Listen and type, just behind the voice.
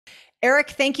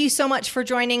Eric, thank you so much for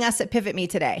joining us at Pivot Me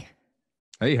today.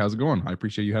 Hey, how's it going? I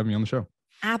appreciate you having me on the show.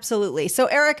 Absolutely. So,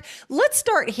 Eric, let's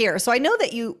start here. So, I know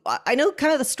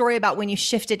kind of the story about when you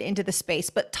shifted into the space,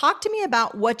 but talk to me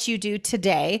about what you do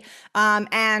today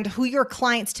and who your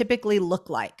clients typically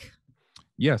look like.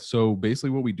 Yeah, so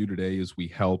basically, what we do today is we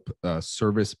help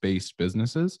service based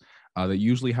businesses that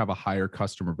usually have a higher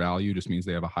customer value, just means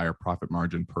they have a higher profit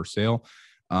margin per sale.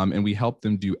 And we help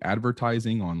them do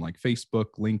advertising on like Facebook,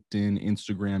 LinkedIn,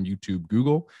 Instagram, YouTube,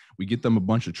 Google. We get them a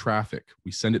bunch of traffic.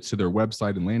 We send it to their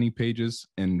website and landing pages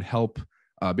and help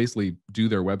basically do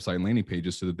their website and landing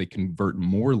pages so that they convert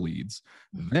more leads.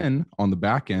 Then on the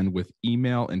back end with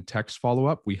email and text follow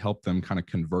up, we help them kind of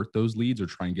convert those leads or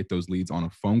try and get those leads on a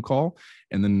phone call.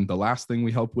 And then the last thing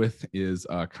we help with is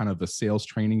kind of the sales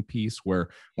training piece where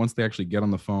once they actually get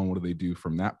on the phone, what do they do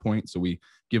from that point? So we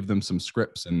give them some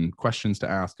scripts and questions to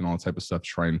ask and all that type of stuff to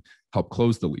try and help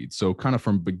close the lead. So kind of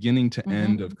from beginning to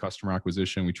end of customer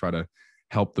acquisition, we try to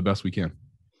help the best we can.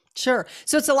 Sure.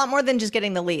 So it's a lot more than just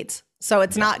getting the leads. So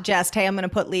it's not just, hey, I'm going to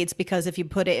put leads, because if you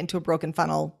put it into a broken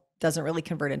funnel, it doesn't really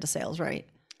convert into sales, right?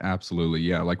 Absolutely.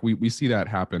 Yeah. Like we see that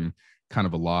happen kind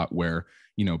of a lot where,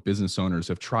 business owners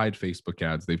have tried Facebook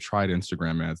ads, they've tried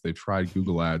Instagram ads, they've tried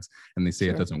Google ads, and they say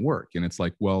it doesn't work. And it's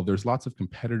like, well, there's lots of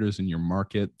competitors in your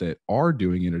market that are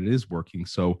doing it. It is working.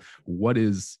 So what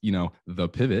is, the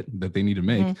pivot that they need to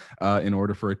make in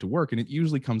order for it to work? And it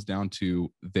usually comes down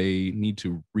to they need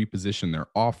to reposition their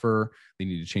offer. They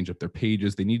need to change up their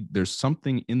pages. There's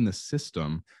something in the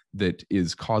system that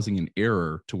is causing an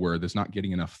error to where there's not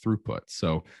getting enough throughput.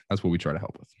 So that's what we try to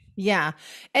help with. Yeah.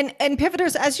 And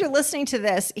pivoters, as you're listening to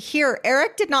this here,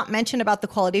 Eric did not mention about the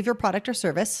quality of your product or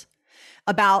service,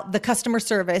 about the customer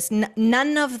service,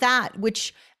 none of that,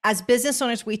 which as business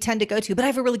owners, we tend to go to, but I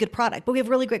have a really good product, but we have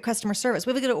really great customer service.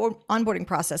 We have a good onboarding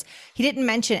process. He didn't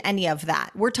mention any of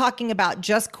that. We're talking about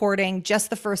just courting,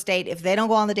 just the first date. If they don't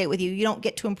go on the date with you, you don't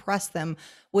get to impress them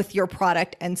with your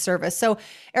product and service. So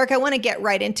Eric, I want to get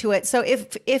right into it. So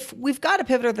if we've got a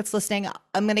pivoter that's listening,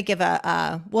 I'm going to give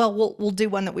we'll do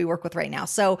one that we work with right now.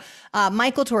 So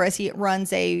Michael Torres, he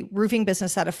runs a roofing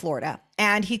business out of Florida,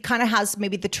 and he kind of has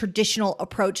maybe the traditional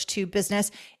approach to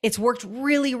business. It's worked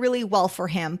really, really well for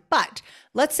him. But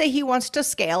let's say he wants to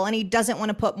scale and he doesn't want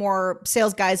to put more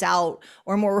sales guys out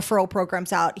or more referral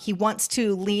programs out. He wants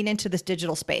to lean into this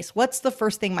digital space. What's the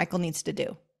first thing Michael needs to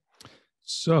do?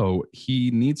 So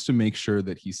he needs to make sure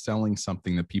that he's selling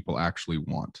something that people actually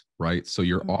want, right? So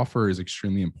your offer is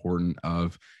extremely important.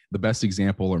 Of the best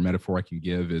example or metaphor I can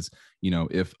give is,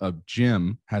 if a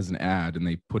gym has an ad and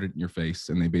they put it in your face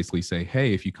and they basically say,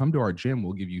 hey, if you come to our gym,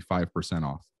 we'll give you 5%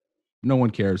 off. No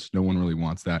one cares. No one really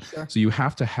wants that. Sure. So you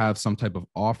have to have some type of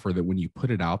offer that when you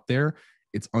put it out there,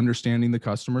 it's understanding the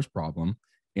customer's problem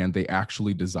and they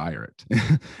actually desire it.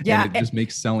 Yeah. And it just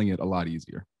makes selling it a lot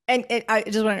easier. And I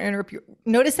just want to interrupt you.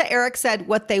 Notice that Eric said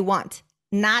what they want,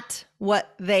 not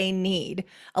what they need.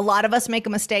 A lot of us make a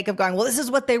mistake of going, well, this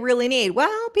is what they really need.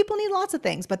 Well, people need lots of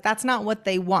things, but that's not what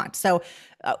they want. So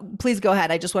please go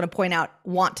ahead. I just want to point out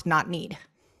want, not need.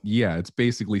 Yeah, it's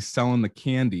basically selling the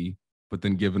candy, but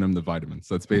then giving them the vitamins.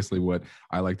 That's basically what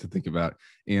I like to think about.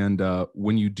 And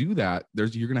when you do that,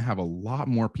 you're going to have a lot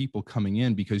more people coming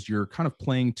in because you're kind of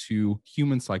playing to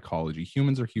human psychology.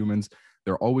 Humans are humans.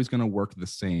 They're always going to work the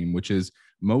same, which is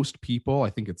most people, I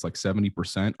think it's like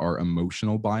 70% are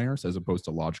emotional buyers as opposed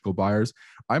to logical buyers.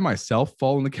 I myself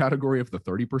fall in the category of the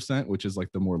 30%, which is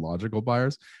like the more logical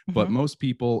buyers. But most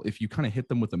people, if you kind of hit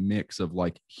them with a mix of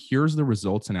like, here's the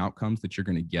results and outcomes that you're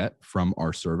going to get from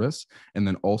our service. And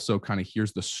then also kind of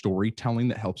here's the storytelling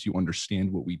that helps you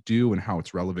understand what we do and how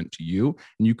it's relevant to you.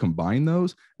 And you combine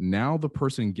those, now the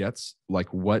person gets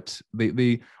like what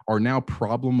they are now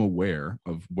problem aware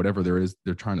of whatever there is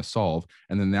they're trying to solve.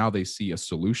 And then now they see a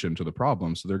solution to the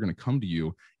problem. So they're going to come to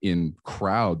you in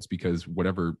crowds because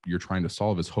whatever you're trying to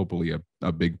solve is hopefully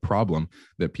a big problem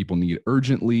that people need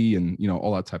urgently and,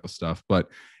 all that type of stuff. But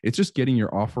it's just getting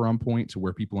your offer on point to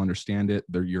where people understand it.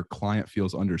 Your client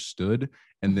feels understood.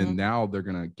 And then now they're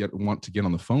going to want to get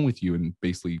on the phone with you and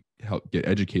basically help get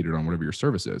educated on whatever your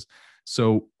service is.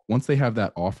 So once they have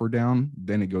that offer down,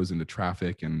 then it goes into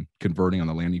traffic and converting on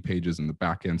the landing pages and the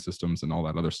back end systems and all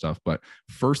that other stuff. But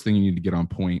first thing you need to get on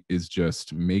point is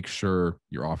just make sure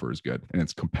your offer is good and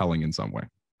it's compelling in some way.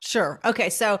 Sure. Okay.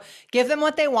 So give them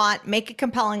what they want, make it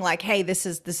compelling. Like, hey, this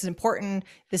is important.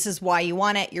 This is why you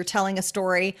want it. You're telling a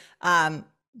story.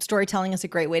 Storytelling is a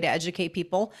great way to educate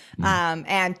people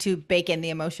and to bake in the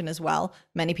emotion as well.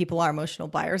 Many people are emotional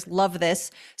buyers. Love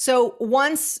this. So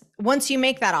once you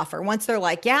make that offer, once they're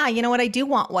like, yeah, you know what, I do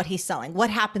want what he's selling, what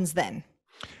happens then?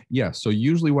 Yeah. So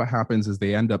usually what happens is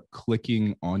they end up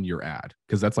clicking on your ad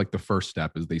because that's like the first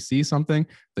step is they see something,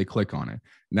 they click on it.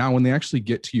 Now, when they actually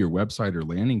get to your website or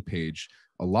landing page,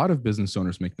 a lot of business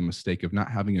owners make the mistake of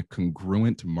not having a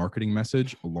congruent marketing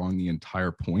message along the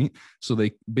entire point. So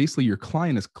they basically, your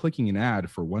client is clicking an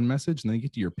ad for one message and they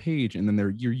get to your page and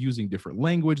then you're using different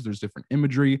language. There's different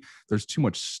imagery. There's too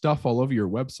much stuff all over your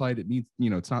website. It needs,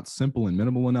 it's not simple and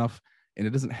minimal enough. And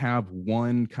it doesn't have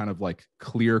one kind of like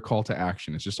clear call to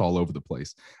action. It's just all over the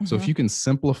place. Mm-hmm. So if you can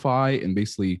simplify and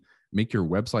basically make your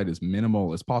website as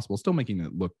minimal as possible, still making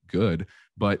it look good,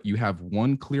 but you have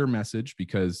one clear message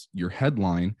because your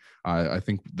headline, I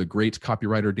think the great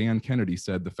copywriter Dan Kennedy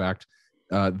said the fact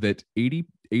that 80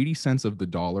 cents of the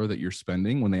dollar that you're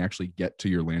spending when they actually get to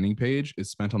your landing page is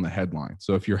spent on the headline.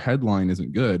 So if your headline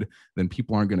isn't good, then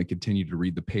people aren't going to continue to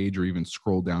read the page or even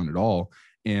scroll down at all.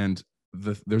 And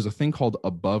there's a thing called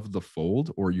above the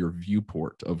fold or your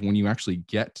viewport of when you actually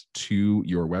get to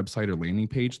your website or landing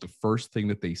page, the first thing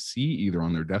that they see either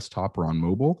on their desktop or on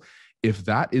mobile, if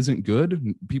that isn't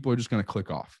good, people are just going to click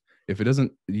off. If it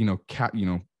doesn't,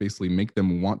 basically make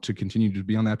them want to continue to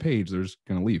be on that page, they're just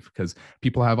going to leave because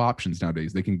people have options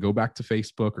nowadays. They can go back to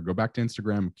Facebook or go back to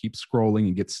Instagram, keep scrolling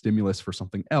and get stimulus for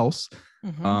something else.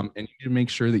 Mm-hmm. And you need to make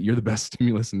sure that you're the best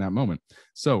stimulus in that moment.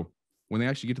 So when they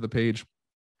actually get to the page,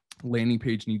 landing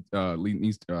page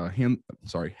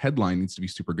headline needs to be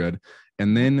super good.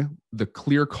 And then the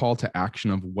clear call to action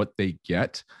of what they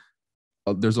get.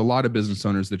 There's a lot of business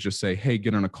owners that just say, hey,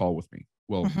 get on a call with me.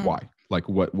 Well, mm-hmm. Why? Like,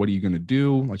 what are you going to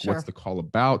do? Like, sure. What's the call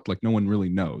about? Like, no one really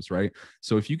knows, right?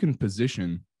 So if you can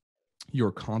position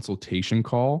your consultation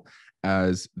call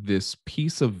as this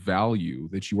piece of value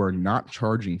that you are not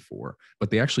charging for,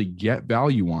 but they actually get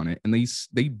value on it, and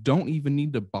they don't even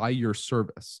need to buy your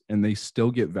service, and they still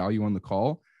get value on the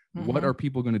call. Mm-hmm. What are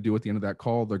people going to do at the end of that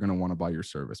call? They're going to want to buy your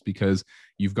service because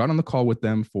you've got on the call with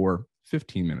them for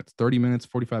 15 minutes, 30 minutes,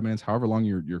 45 minutes, however long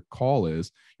your call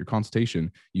is, your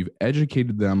consultation. You've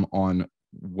educated them on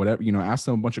whatever, ask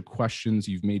them a bunch of questions.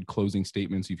 You've made closing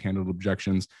statements, you've handled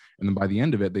objections. And then by the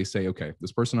end of it, they say, okay,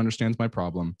 this person understands my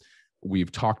problem.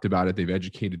 We've talked about it. They've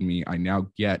educated me. I now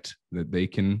get that they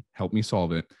can help me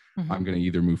solve it. Mm-hmm. I'm going to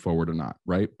either move forward or not.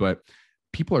 Right. But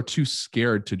people are too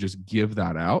scared to just give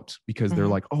that out because mm-hmm. they're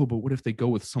like, oh, but what if they go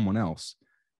with someone else?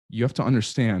 You have to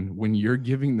understand when you're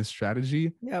giving the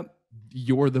strategy, yep.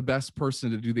 You're the best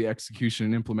person to do the execution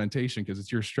and implementation because it's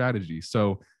your strategy.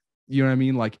 So, you know what I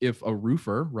mean? Like if a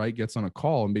roofer, right, gets on a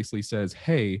call and basically says,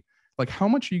 hey, like how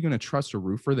much are you going to trust a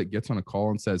roofer that gets on a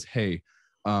call and says, hey,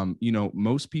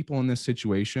 most people in this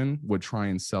situation would try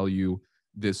and sell you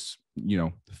this,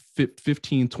 $15,000,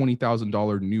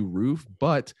 $20,000 new roof,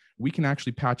 but we can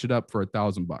actually patch it up for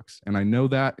 $1,000. And I know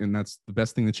that, and that's the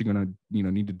best thing that you're going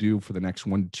to, need to do for the next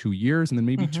 1 to 2 years. And then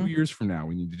maybe mm-hmm. 2 years from now,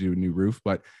 we need to do a new roof.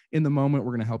 But in the moment,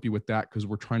 we're going to help you with that because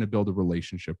we're trying to build a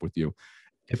relationship with you.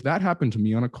 If that happened to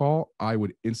me on a call, I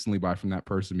would instantly buy from that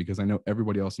person because I know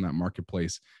everybody else in that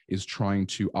marketplace is trying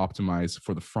to optimize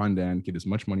for the front end, get as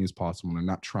much money as possible, and they're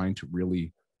not trying to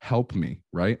really help me,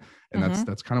 right? And mm-hmm.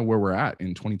 that's kind of where we're at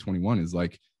in 2021 is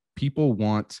like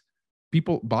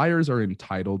buyers are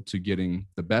entitled to getting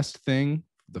the best thing,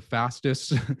 the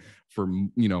fastest for,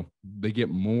 they get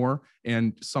more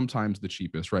and sometimes the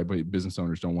cheapest, right? But business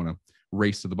owners don't want to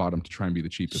race to the bottom to try and be the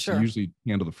cheapest. Sure. So usually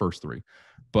handle the first three,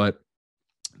 but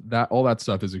all that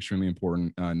stuff is extremely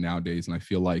important nowadays. And I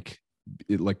feel like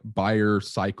buyer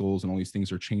cycles and all these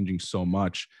things are changing so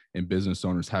much and business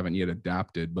owners haven't yet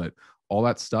adapted, but all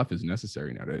that stuff is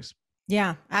necessary nowadays.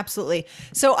 Yeah, absolutely.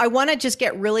 So I want to just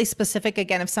get really specific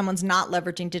again, if someone's not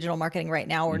leveraging digital marketing right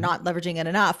now or mm-hmm. not leveraging it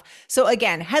enough. So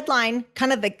again, headline,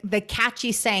 kind of the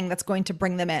catchy saying that's going to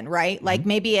bring them in, right? Mm-hmm. Like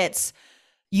maybe it's,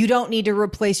 you don't need to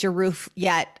replace your roof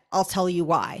yet. I'll tell you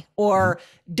why. Or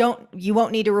you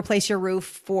won't need to replace your roof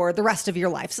for the rest of your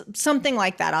life. Something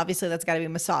like that. Obviously that's got to be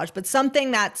massaged, but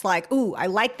something that's like, ooh, I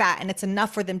like that. And it's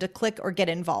enough for them to click or get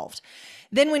involved.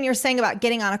 Then when you're saying about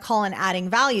getting on a call and adding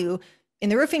value in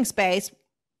the roofing space,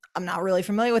 I'm not really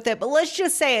familiar with it, but let's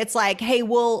just say it's like, hey,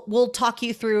 we'll talk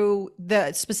you through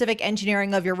the specific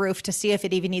engineering of your roof to see if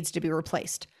it even needs to be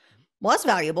replaced. Well, that's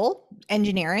valuable.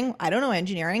 Engineering. I don't know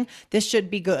engineering. This should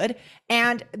be good.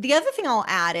 And the other thing I'll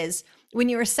add is when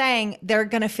you were saying they're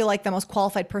going to feel like the most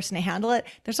qualified person to handle it,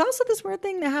 there's also this weird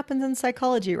thing that happens in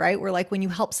psychology, right? Where like when you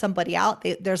help somebody out,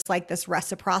 there's like this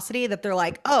reciprocity that they're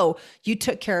like, oh, you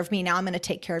took care of me. Now I'm going to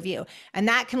take care of you. And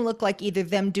that can look like either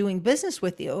them doing business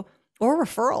with you or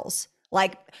referrals.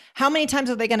 Like how many times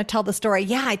are they going to tell the story?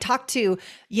 Yeah, I talked to,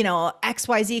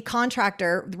 XYZ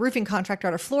contractor, the roofing contractor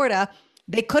out of Florida.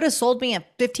 They could have sold me a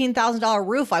 $15,000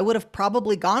 roof. I would have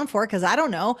probably gone for it because I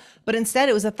don't know. But instead,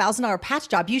 it was a $1,000 patch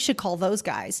job. You should call those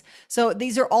guys. So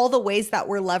these are all the ways that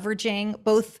we're leveraging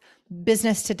both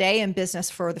business today and business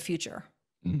for the future.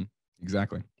 Mhm.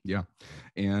 Exactly. Yeah.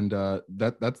 And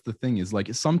that's the thing is like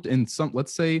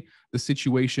let's say the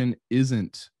situation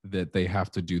isn't that they have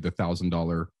to do the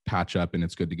 $1,000 patch up and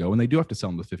it's good to go. And they do have to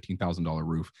sell them the $15,000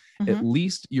 roof. At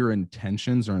least your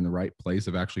intentions are in the right place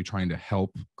of actually trying to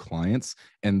help clients.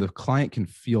 And the client can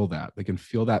feel that. They can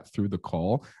feel that through the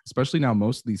call, especially now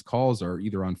most of these calls are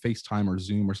either on FaceTime or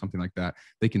Zoom or something like that.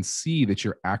 They can see that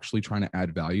you're actually trying to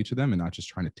add value to them and not just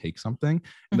trying to take something.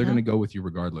 And they're going to go with you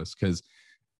regardless. Because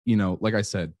like I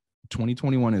said,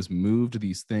 2021 has moved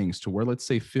these things to where, let's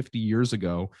say 50 years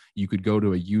ago, you could go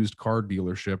to a used car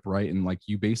dealership, right? And like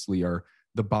you basically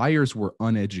the buyers were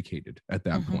uneducated at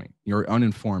that point. You're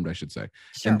uninformed, I should say.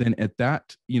 Sure. And then at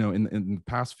that, in the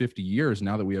past 50 years,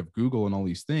 now that we have Google and all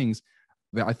these things,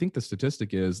 I think the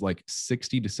statistic is like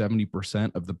 60 to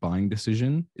 70% of the buying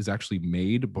decision is actually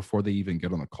made before they even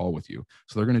get on the call with you.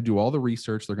 So they're going to do all the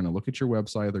research. They're going to look at your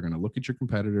website. They're going to look at your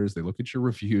competitors. They look at your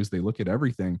reviews. They look at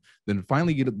everything. Then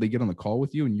finally they get on the call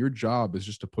with you. And your job is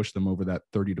just to push them over that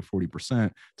 30 to 40%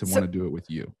 to want to do it with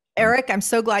you. Eric, I'm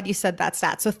so glad you said that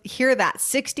stat. So hear that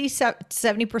 60,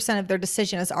 70% of their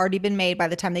decision has already been made by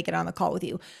the time they get on the call with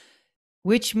you,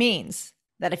 which means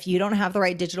that if you don't have the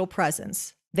right digital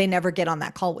presence, they never get on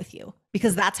that call with you,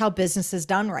 because that's how business is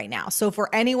done right now. So for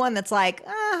anyone that's like,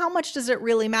 how much does it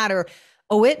really matter?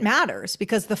 Oh, it matters,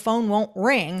 because the phone won't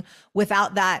ring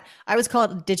without that. I always call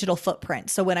it a digital footprint.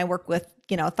 So when I work with,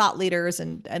 thought leaders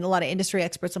and a lot of industry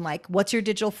experts, I'm like, what's your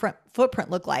digital footprint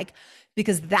look like?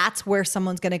 Because that's where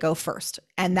someone's going to go first.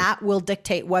 And that will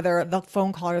dictate whether the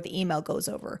phone call or the email goes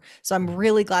over. So I'm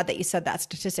really glad that you said that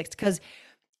statistics, because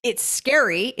it's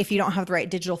scary if you don't have the right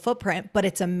digital footprint, but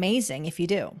it's amazing if you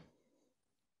do.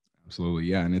 Absolutely.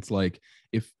 Yeah. And it's like,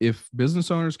 if business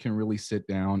owners can really sit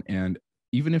down and,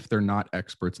 even if they're not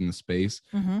experts in the space,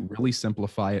 really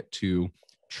simplify it to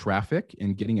traffic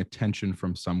and getting attention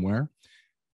from somewhere,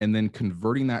 and then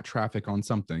converting that traffic on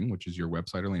something, which is your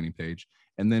website or landing page.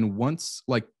 And then once,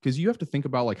 because you have to think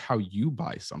about how you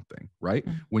buy something, right?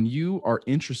 When you are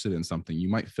interested in something, you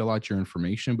might fill out your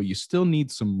information, but you still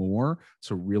need some more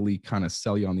to really kind of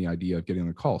sell you on the idea of getting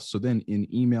the call. So then in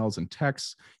emails and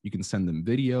texts, you can send them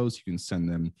videos, you can send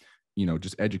them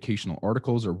just educational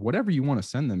articles or whatever you want to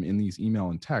send them in these email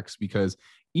and text, because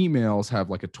emails have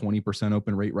like a 20%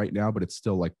 open rate right now, but it's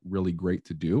still really great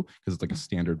to do because it's a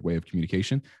standard way of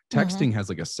communication. Texting has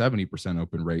a 70%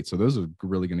 open rate. So those are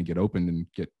really going to get opened and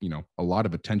get, a lot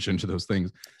of attention to those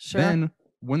things. Sure. Then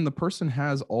when the person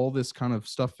has all this kind of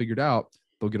stuff figured out,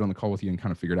 they'll get on the call with you and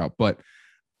kind of figure it out. But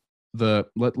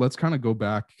let's kind of go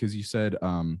back, because you said,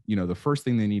 the first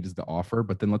thing they need is the offer,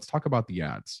 but then let's talk about the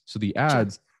ads. So the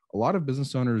ads, a lot of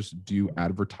business owners do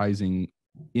advertising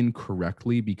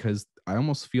incorrectly, because I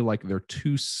almost feel like they're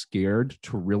too scared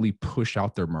to really push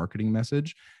out their marketing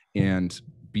message and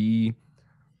be,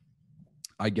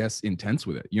 I guess, intense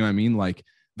with it. You know what I mean? Like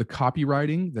the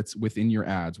copywriting that's within your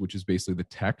ads, which is basically the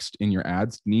text in your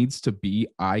ads, needs to be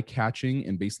eye-catching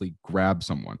and basically grab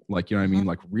someone. You know what I mean?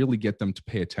 Like really get them to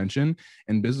pay attention.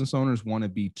 And business owners want to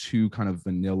be too kind of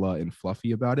vanilla and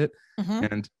fluffy about it.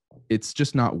 And it's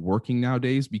just not working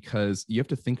nowadays, because you have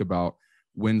to think about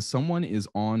when someone is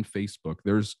on Facebook,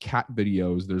 there's cat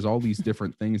videos, there's all these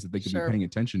different things that they could be paying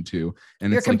attention to.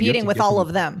 And you're competing with all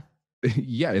of them.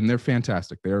 Yeah. And they're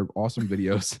fantastic. They're awesome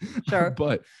videos.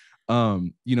 But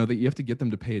that you have to get them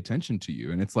to pay attention to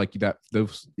you. And it's like that,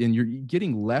 and you're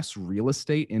getting less real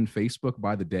estate in Facebook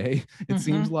by the day. It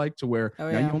seems like, to where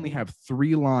now you only have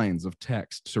 3 lines of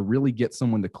text to really get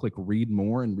someone to click read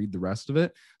more and read the rest of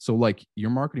it. So your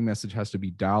marketing message has to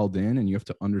be dialed in, and you have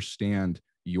to understand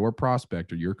your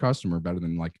prospect or your customer better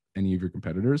than any of your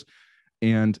competitors.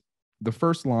 And the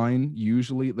first line,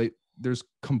 usually there's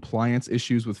compliance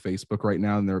issues with Facebook right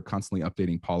now, and they're constantly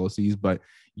updating policies. But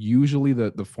usually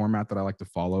the format that I like to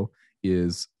follow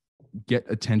is get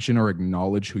attention or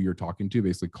acknowledge who you're talking to,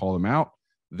 basically call them out,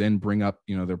 then bring up,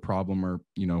 their problem, or,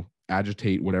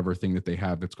 agitate whatever thing that they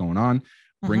have that's going on,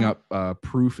 bring up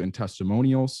proof and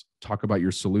testimonials, talk about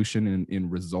your solution in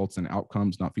results and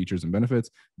outcomes, not features and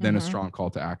benefits, then a strong call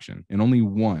to action. And only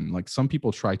one. Some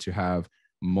people try to have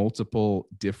multiple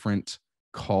different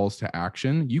calls to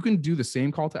action. You can do the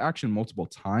same call to action multiple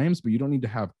times, but you don't need to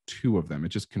have 2 of them. It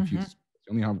just confuses.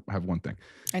 You only have one thing.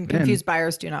 And confused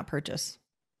buyers do not purchase.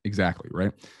 Exactly.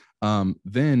 Right.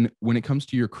 Then when it comes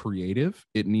to your creative,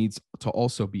 it needs to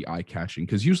also be eye catching,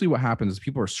 because usually what happens is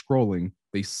people are scrolling,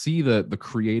 they see the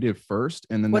creative first,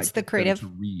 and then What's that the gets them creative? to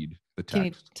read the Can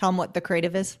you text. tell them what the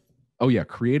creative is? Oh yeah,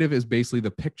 creative is basically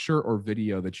the picture or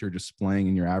video that you're displaying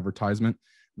in your advertisement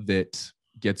that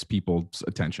gets people's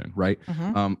attention, right?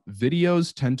 Mm-hmm.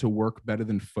 Videos tend to work better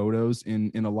than photos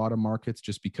in a lot of markets,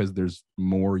 just because there's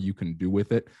more you can do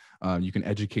with it. You can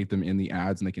educate them in the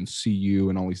ads, and they can see you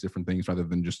and all these different things rather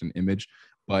than just an image.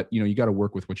 But you got to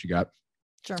work with what you got.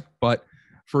 Sure. But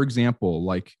for example,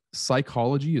 like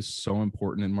psychology is so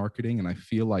important in marketing, and I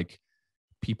feel like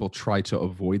people try to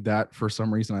avoid that for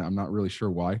some reason. I'm not really sure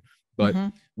why. But Mm-hmm.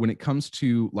 when it comes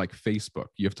to like Facebook,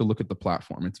 you have to look at the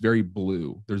platform. It's very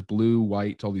blue. There's blue,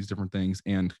 white, all these different things.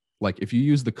 And like if you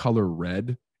use the color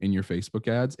red in your Facebook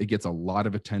ads, it gets a lot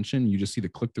of attention. You just see the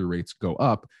click-through rates go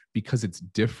up because it's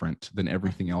different than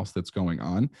everything else that's going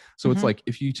on. So it's Mm-hmm. like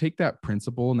if you take that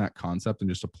principle and that concept and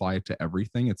just apply it to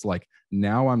everything, it's like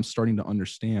now I'm starting to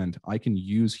understand I can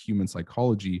use human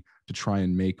psychology to try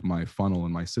and make my funnel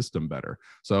and my system better.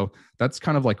 So that's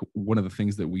kind of like one of the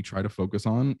things that we try to focus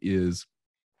on is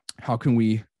how can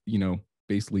we,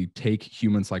 basically take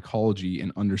human psychology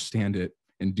and understand it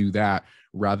and do that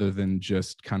rather than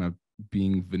just kind of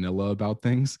being vanilla about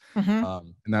things. Mm-hmm.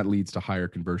 And that leads to higher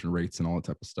conversion rates and all that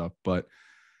type of stuff. But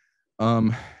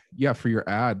yeah, for your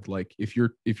ad, like if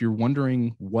you're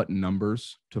wondering what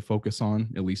numbers to focus on,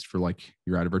 at least for like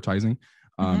your advertising,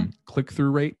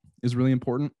 click-through rate is really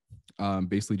important.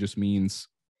 Basically just means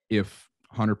if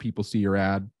 100 people see your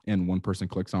ad and one person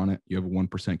clicks on it, you have a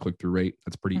 1% click-through rate.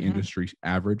 That's pretty industry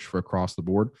average for across the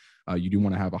board. You do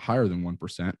want to have a higher than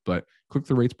 1%, but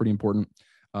click-through rate's pretty important.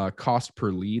 Cost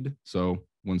per lead. So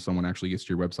when someone actually gets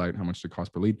to your website, how much does it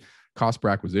cost per lead? Cost per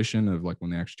acquisition of like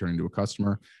when they actually turn into a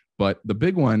customer. But the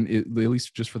big one, at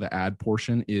least just for the ad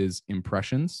portion, is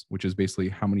impressions, which is basically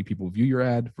how many people view your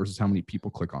ad versus how many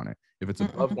people click on it. If it's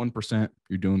above 1%,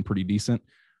 you're doing pretty decent.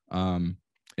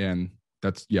 And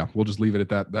that's, yeah, we'll just leave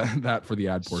it at that for the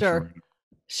ad portion. Sure.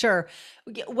 Sure.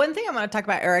 One thing I want to talk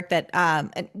about, Eric, that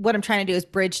and what I'm trying to do is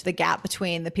bridge the gap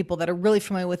between the people that are really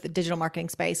familiar with the digital marketing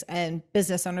space and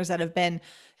business owners that have been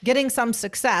getting some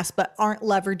success but aren't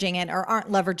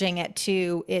leveraging it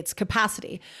to its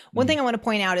capacity. One thing I want to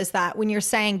point out is that when you're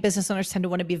saying business owners tend to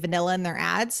want to be vanilla in their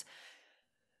ads,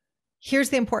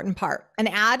 here's the important part. An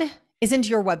ad isn't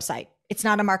your website. It's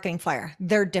not a marketing flyer.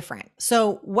 They're different.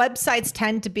 So websites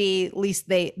tend to be, at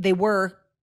least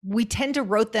we tend to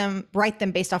write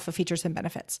them based off of features and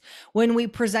benefits. When we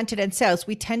presented in sales,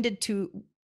 we tended to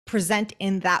present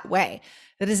in that way.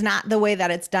 That is not the way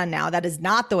that it's done now. That is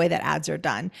not the way that ads are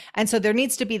done. And so there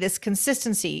needs to be this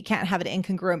consistency. You can't have it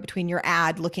incongruent between your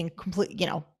ad looking complete,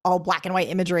 all black and white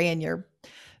imagery and your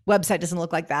website doesn't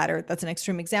look like that, or that's an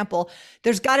extreme example.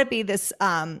 There's got to be this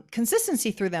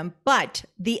consistency through them, but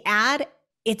the ad,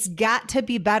 it's got to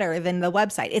be better than the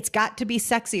website. It's got to be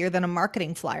sexier than a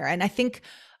marketing flyer. And I think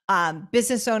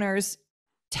business owners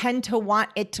tend to want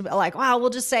it to be like, wow, we'll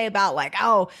just say about like,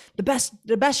 oh, the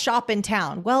best shop in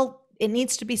town. Well, it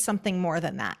needs to be something more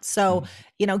than that. So,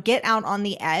 get out on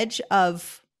the edge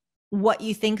of what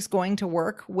you think is going to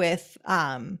work with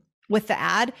the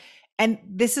ad. And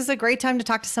this is a great time to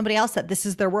talk to somebody else that this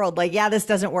is their world. Like, yeah, this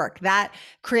doesn't work. That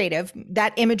creative,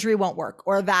 that imagery won't work,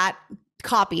 or that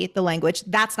copy, the language,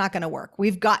 that's not going to work.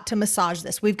 We've got to massage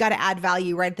this. We've got to add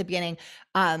value right at the beginning.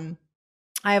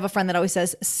 I have a friend that always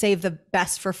says, save the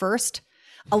best for first.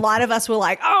 A lot of us will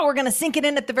like, oh, we're going to sink it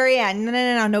in at the very end.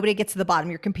 No. Nobody gets to the bottom.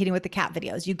 You're competing with the cat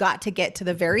videos. You got to get to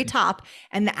the very top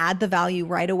and add the value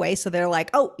right away. So they're like,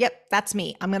 oh, yep, that's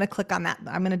me. I'm going to click on that.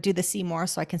 I'm going to do the see more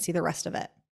so I can see the rest of it.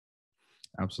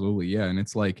 Absolutely. Yeah. And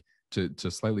it's like to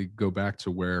slightly go back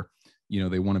to where,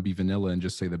 they want to be vanilla and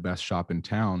just say the best shop in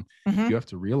town. You have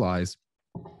to realize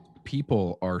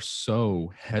people are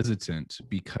so hesitant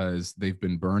because they've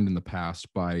been burned in the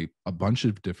past by a bunch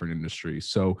of different industries.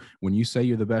 So when you say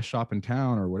you're the best shop in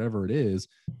town or whatever it is,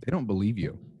 they don't believe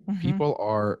you. People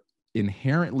are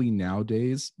inherently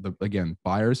nowadays,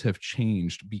 buyers have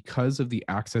changed because of the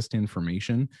access to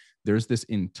information. There's this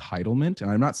entitlement,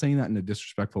 and I'm not saying that in a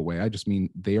disrespectful way. I just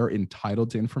mean they are entitled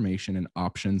to information and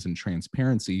options and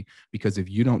transparency, because if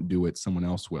you don't do it, someone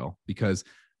else will, because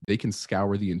they can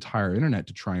scour the entire internet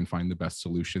to try and find the best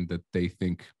solution that they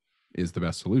think is the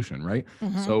best solution, right?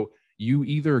 So you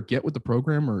either get with the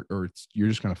program or you're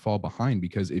just going to fall behind,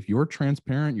 because if you're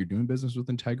transparent, you're doing business with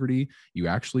integrity, you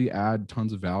actually add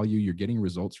tons of value, you're getting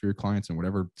results for your clients and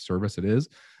whatever service it is,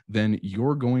 then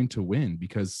you're going to win,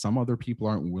 because some other people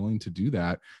aren't willing to do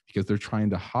that because they're trying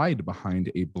to hide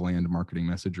behind a bland marketing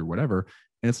message or whatever.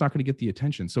 and it's not going to get the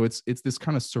attention. So it's this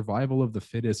kind of survival of the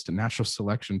fittest, natural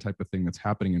selection type of thing that's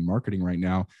happening in marketing right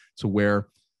now, to where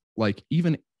like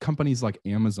even companies like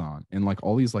Amazon and like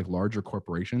all these like larger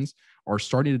corporations are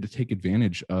starting to take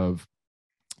advantage of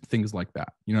things like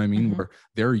that. You know what I mean? Where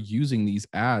they're using these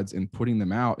ads and putting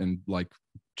them out and like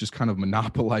just kind of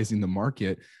monopolizing the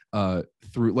market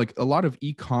through like a lot of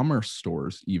e-commerce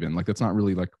stores. Even like, that's not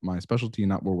really like my specialty,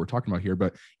 not what we're talking about here,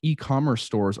 but e-commerce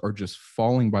stores are just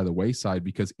falling by the wayside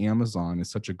because Amazon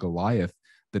is such a Goliath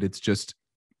that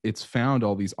it's found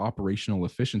all these operational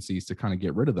efficiencies to kind of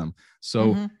get rid of them.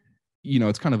 So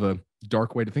it's kind of a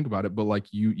dark way to think about it, but like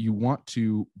you want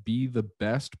to be the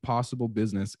best possible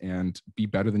business and be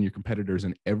better than your competitors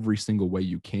in every single way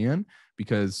you can,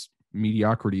 because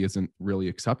mediocrity isn't really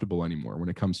acceptable anymore when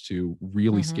it comes to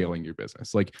really scaling your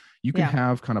business. Like you can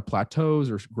have kind of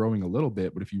plateaus or growing a little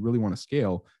bit, but if you really want to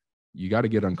scale, you got to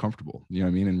get uncomfortable, you know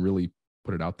what I mean? And really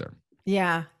put it out there.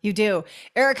 Yeah, you do.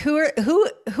 Eric, who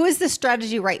is this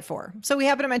strategy right for? So we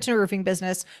happen to mention a roofing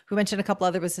business. We mentioned a couple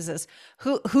other businesses.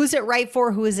 Who's it right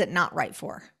for? Who is it not right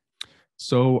for?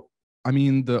 So, I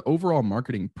mean, the overall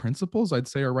marketing principles I'd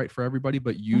say are right for everybody,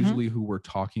 but usually who we're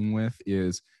talking with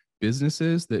is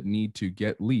businesses that need to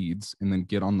get leads and then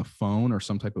get on the phone or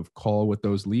some type of call with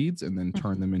those leads and then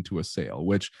turn them into a sale,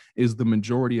 which is the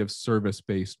majority of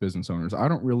service-based business owners. I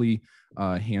don't really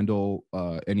handle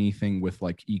anything with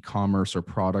like e-commerce or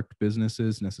product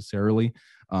businesses necessarily,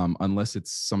 unless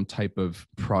it's some type of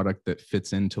product that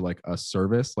fits into like a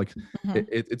service. Like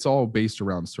it's all based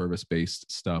around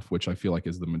service-based stuff, which I feel like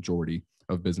is the majority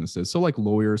of businesses. So like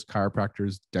lawyers,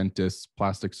 chiropractors, dentists,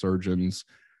 plastic surgeons,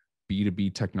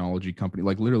 B2B technology company,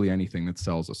 like literally anything that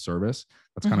sells a service.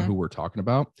 That's kind of who we're talking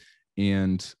about.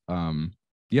 And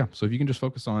so if you can just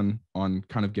focus on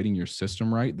kind of getting your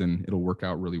system right, then it'll work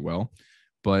out really well.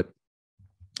 But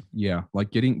yeah,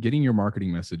 like getting your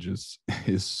marketing messages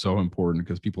is so important,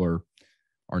 because people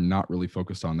are not really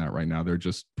focused on that right now. They're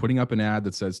just putting up an ad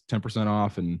that says 10%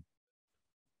 off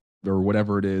or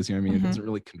whatever it is, you know what I mean? It doesn't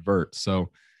really convert.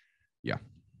 So yeah.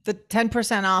 The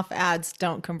 10% off ads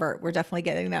don't convert. We're definitely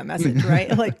getting that message, right?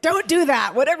 Like, don't do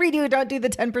that. Whatever you do, don't do the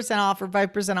 10% off or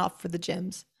 5% off for the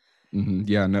gyms.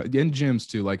 Yeah, no, in gyms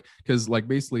too. Like, because like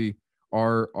basically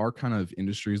our kind of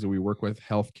industries that we work with,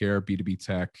 healthcare, B2B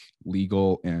tech,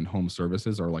 legal, and home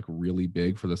services are like really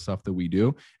big for the stuff that we do.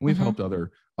 And we've helped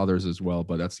others as well,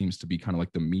 but that seems to be kind of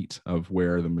like the meat of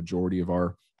where the majority of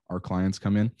our clients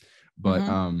come in. But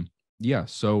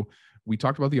so we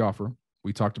talked about the offer.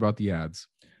 We talked about the ads.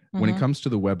 When it comes to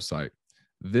the website,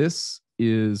 this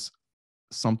is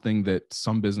something that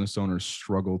some business owners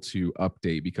struggle to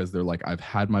update, because they're like, I've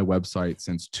had my website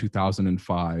since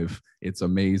 2005. It's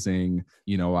amazing.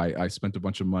 You know, I spent a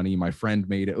bunch of money. My friend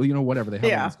made it, whatever. They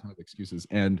have all these kind of excuses.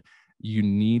 And you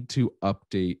need to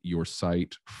update your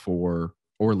site or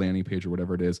landing page or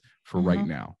whatever it is for right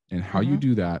now. And how you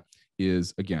do that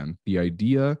is, again, the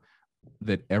idea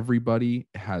that everybody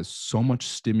has so much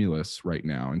stimulus right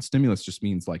now, and stimulus just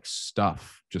means like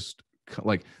stuff, just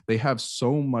like they have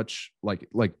so much like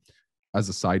as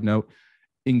a side note,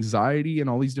 anxiety and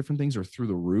all these different things are through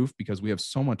the roof because we have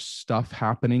so much stuff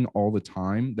happening all the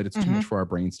time that it's too much for our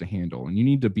brains to handle. And you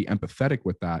need to be empathetic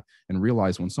with that and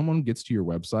realize when someone gets to your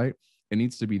website, it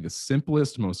needs to be the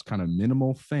simplest, most kind of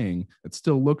minimal thing that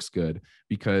still looks good.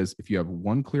 Because if you have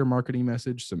one clear marketing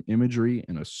message, some imagery,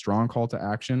 and a strong call to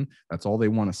action, that's all they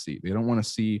want to see. They don't want to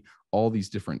see all these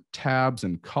different tabs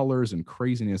and colors and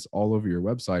craziness all over your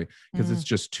website, because it's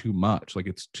just too much. Like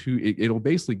it'll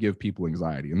basically give people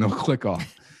anxiety and they'll click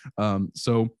off.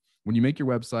 So when you make your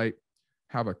website,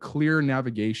 have a clear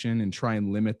navigation and try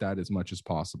and limit that as much as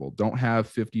possible. Don't have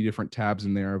 50 different tabs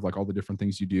in there of like all the different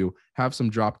things you do. Have some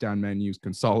drop-down menus,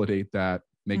 consolidate that,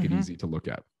 make it easy to look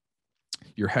at.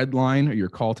 Your headline or your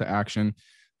call to action,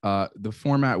 the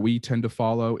format we tend to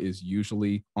follow is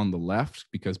usually on the left,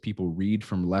 because people read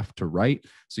from left to right.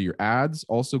 So your ads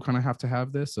also kind of have to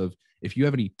have this of, if you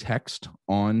have any text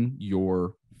on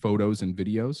your photos and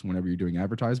videos, whenever you're doing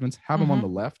advertisements, have them on the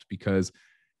left, because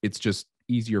it's just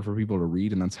easier for people to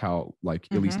read. And that's how, like,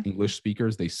 at least English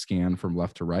speakers, they scan from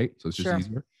left to right. So it's just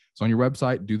easier. So on your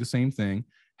website, do the same thing.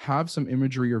 Have some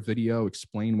imagery or video,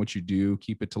 explain what you do,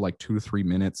 keep it to like 2 to 3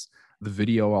 minutes. The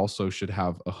video also should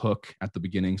have a hook at the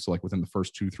beginning. So like within the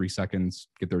first 2 to 3 seconds,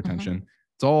 get their attention.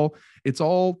 It's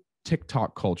all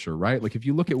TikTok culture, right? Like if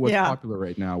you look at what's popular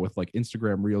right now with like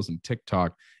Instagram Reels and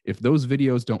TikTok, if those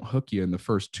videos don't hook you in the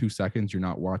first 2 seconds, you're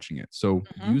not watching it. So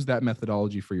use that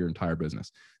methodology for your entire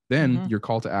business. Then your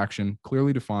call to action,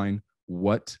 clearly define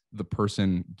what the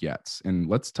person gets. And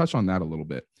let's touch on that a little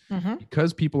bit.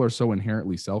 Because people are so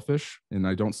inherently selfish, and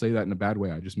I don't say that in a bad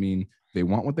way, I just mean They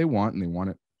want what they want, and they want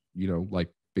it, like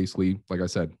basically, like I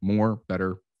said, more,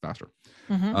 better, faster.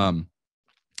 Mm-hmm.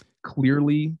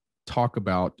 Clearly talk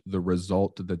about the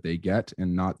result that they get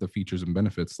and not the features and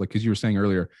benefits. Like, because you were saying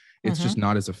earlier, it's just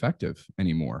not as effective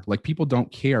anymore. Like, people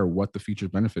don't care what the feature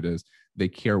benefit is. They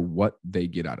care what they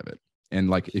get out of it. And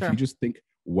like, if you just think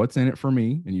what's in it for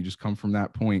me, and you just come from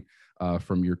that point,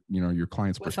 from your, your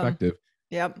client's perspective,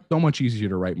 so much easier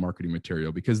to write marketing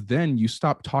material, because then you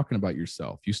stop talking about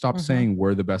yourself. You stop saying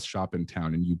we're the best shop in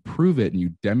town, and you prove it and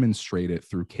you demonstrate it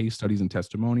through case studies and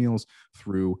testimonials,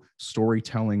 through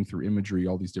storytelling, through imagery,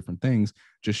 all these different things.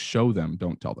 Just show them,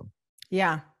 don't tell them.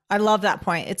 Yeah. I love that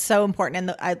point. It's so important.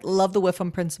 And I love the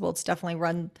WIFM principle. It's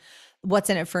definitely what's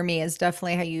in it for me is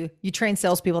definitely how you train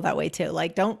salespeople that way too.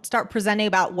 Like, don't start presenting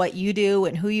about what you do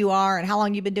and who you are and how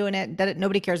long you've been doing it.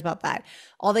 Nobody cares about that.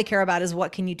 All they care about is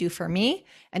what can you do for me?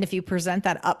 And if you present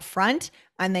that up front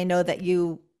and they know that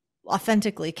you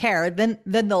authentically care, then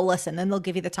they'll listen, then they'll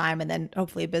give you the time, and then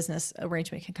hopefully a business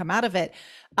arrangement can come out of it.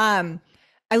 I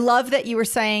love that you were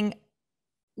saying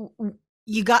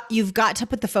you've got to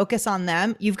put the focus on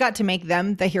them. You've got to make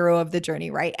them the hero of the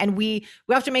journey, right? And we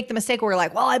have to make the mistake where we're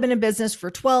like, well, I've been in business for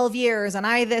 12 years and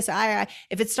I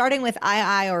if it's starting with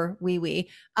I or we,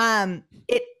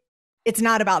 it's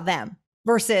not about them,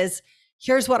 versus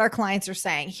here's what our clients are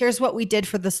saying. Here's what we did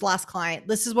for this last client.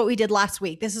 This is what we did last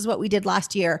week. This is what we did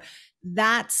last year.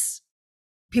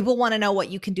 People want to know what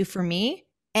you can do for me.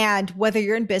 And whether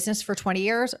you're in business for 20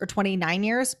 years or 29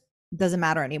 years, doesn't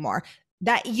matter anymore.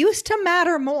 That used to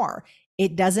matter more.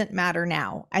 It doesn't matter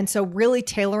now. And so really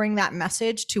tailoring that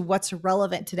message to what's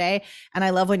relevant today. And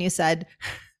I love when you said,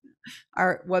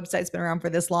 our website's been around for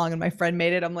this long and my friend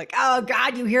made it. I'm like, oh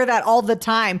God, you hear that all the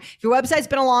time. If your website's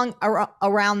been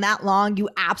around that long, you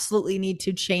absolutely need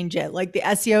to change it. Like, the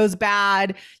SEO is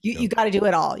bad. You got to do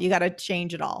it all. You got to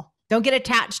change it all. Don't get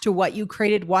attached to what you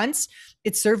created once.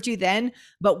 It served you then,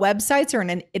 but websites are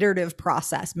an iterative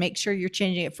process. Make sure you're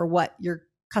changing it for what your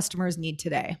customers need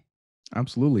today.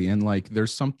 Absolutely. And like,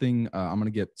 there's something, I'm going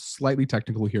to get slightly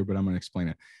technical here, but I'm going to explain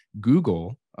it.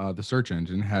 Google, the search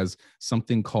engine, has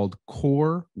something called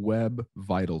Core Web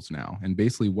Vitals now. And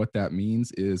basically what that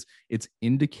means is it's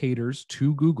indicators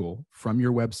to Google from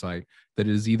your website that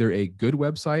it is either a good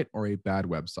website or a bad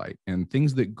website. And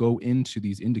things that go into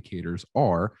these indicators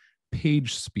are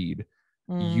page speed,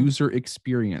 user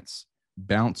experience,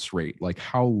 bounce rate, like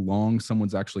how long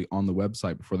someone's actually on the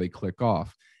website before they click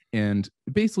off, and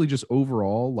basically just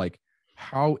overall, like,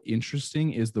 how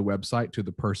interesting is the website to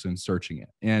the person searching it.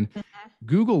 And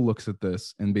Google looks at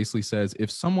this and basically says, if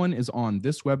someone is on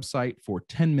this website for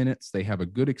 10 minutes, they have a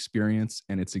good experience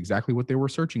and it's exactly what they were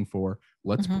searching for,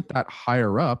 let's put that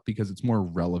higher up because it's more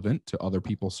relevant to other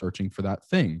people searching for that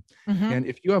thing. And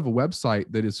if you have a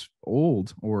website that is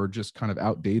old or just kind of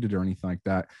outdated or anything like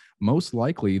that, most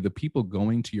likely the people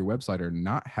going to your website are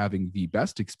not having the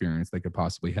best experience they could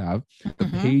possibly have. The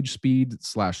page speed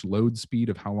 / load speed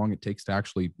of how long it takes to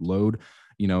actually load,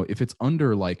 if it's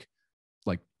under like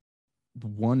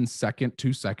 1 second,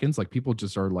 2 seconds, like, people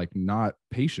just are like not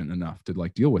patient enough to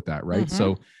like deal with that, right?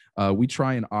 So we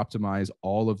try and optimize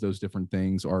all of those different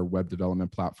things. Our web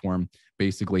development platform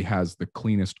basically has the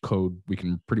cleanest code we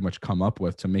can pretty much come up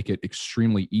with to make it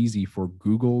extremely easy for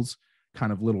Google's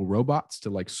kind of little robots to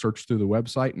like search through the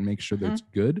website and make sure that it's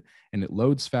good and it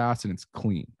loads fast and it's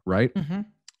clean, right?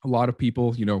 A lot of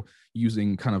people,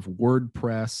 using kind of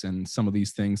WordPress and some of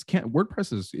these things,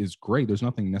 WordPress is great. There's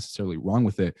nothing necessarily wrong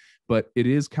with it, but it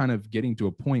is kind of getting to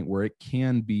a point where it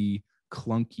can be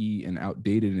clunky and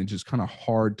outdated, and it's just kind of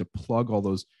hard to plug all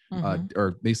those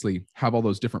or basically have all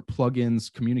those different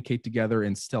plugins communicate together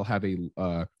and still have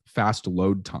a fast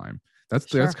load time. That's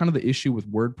kind of the issue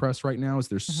with WordPress right now, is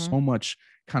there's so much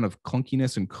kind of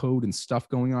clunkiness and code and stuff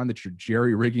going on that you're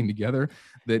jerry rigging together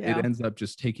that it ends up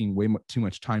just taking way too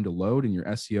much time to load, and your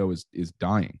SEO is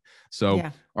dying. So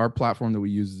our platform that we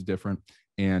use is different,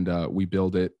 and we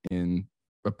build it in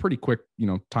a pretty quick,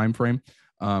 time frame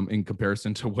in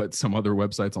comparison to what some other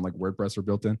websites on like WordPress are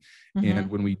built in. And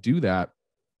when we do that,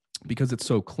 because it's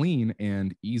so clean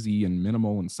and easy and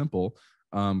minimal and simple,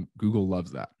 Google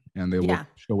loves that. And they will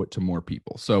show it to more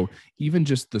people. So even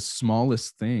just the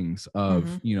smallest things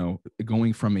of,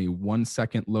 going from a 1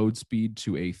 second load speed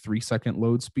to a 3 second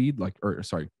load speed,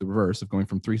 the reverse of going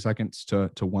from 3 seconds to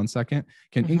 1 second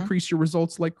can increase your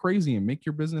results like crazy and make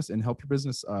your business and help your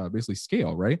business basically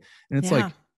scale. Right. And it's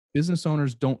like, business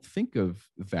owners don't think of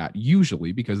that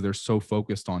usually because they're so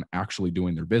focused on actually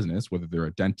doing their business, whether they're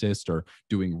a dentist or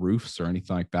doing roofs or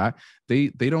anything like that. They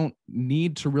don't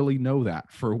need to really know that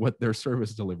for what their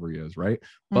service delivery is, right?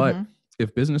 But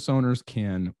if business owners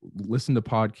can listen to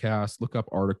podcasts, look up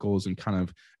articles, and kind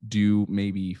of do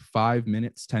maybe 5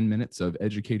 minutes, 10 minutes of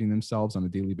educating themselves on a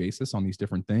daily basis on these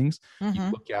different things, you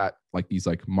look at like these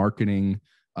like marketing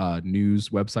news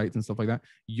websites and stuff like that,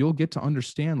 you'll get to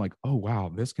understand like, oh,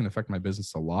 wow, this can affect my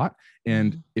business a lot.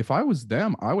 And if I was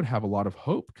them, I would have a lot of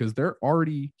hope because they're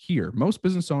already here. Most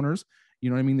business owners, you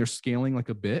know what I mean? They're scaling like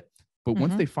a bit. But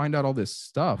once they find out all this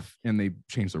stuff and they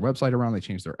change their website around, they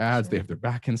change their ads, they have their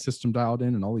backend system dialed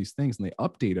in and all these things, and they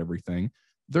update everything,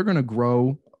 they're going to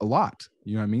grow a lot.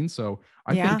 You know what I mean? So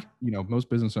I think, you know, most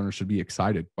business owners should be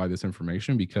excited by this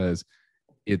information because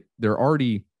they're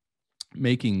already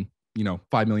making, you know,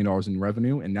 $5 million in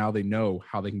revenue. And now they know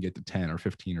how they can get to 10 or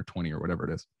 15 or 20 or whatever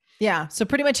it is. Yeah. So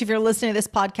pretty much if you're listening to this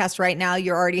podcast right now,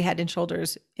 you're already head and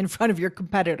shoulders in front of your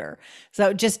competitor.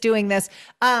 So just doing this,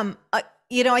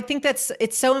 you know, I think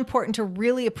it's so important to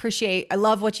really appreciate. I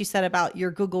love what you said about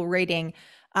your Google rating,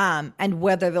 and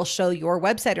whether they'll show your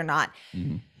website or not.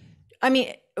 I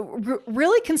mean,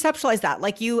 really conceptualize that.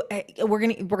 Like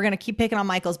we're gonna keep picking on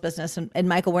Michael's business, and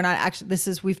Michael, we're not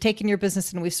actually. We've taken your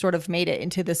business and we've sort of made it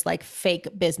into this like fake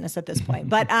business at this point.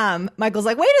 But Michael's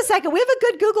like, wait a second, we have a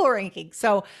good Google ranking.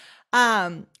 So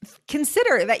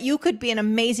consider that you could be an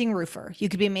amazing roofer, you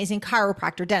could be amazing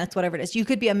chiropractor, dentist, whatever it is. You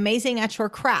could be amazing at your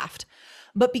craft.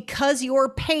 But because your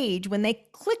page, when they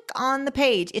click on the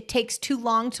page, it takes too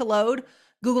long to load,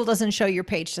 Google doesn't show your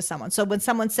page to someone. So when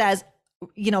someone says,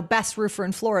 you know, best roofer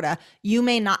in Florida, you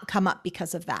may not come up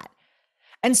because of that.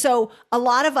 And so a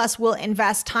lot of us will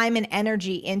invest time and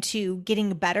energy into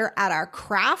getting better at our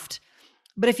craft.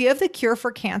 But if you have the cure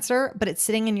for cancer, but it's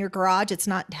sitting in your garage, it's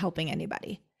not helping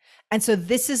anybody. And so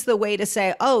this is the way to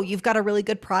say, oh, you've got a really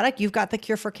good product. You've got the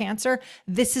cure for cancer.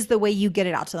 This is the way you get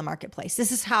it out to the marketplace.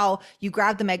 This is how you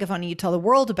grab the megaphone and you tell the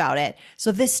world about it.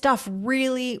 So this stuff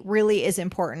really, really is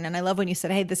important. And I love when you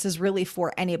said, hey, this is really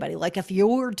for anybody. Like if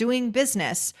you're doing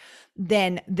business,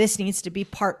 then this needs to be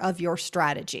part of your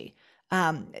strategy.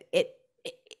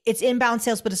 It's inbound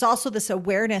sales, but it's also this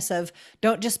awareness of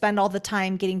don't just spend all the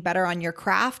time getting better on your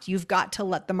craft. You've got to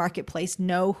let the marketplace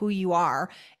know who you are.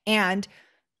 And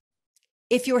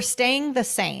if you're staying the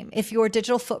same, if your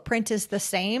digital footprint is the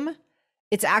same,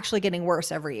 it's actually getting worse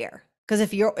every year. Because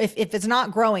if it's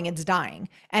not growing, it's dying.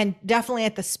 And definitely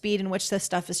at the speed in which this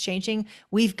stuff is changing,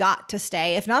 we've got to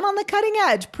stay, if not on the cutting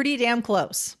edge, pretty damn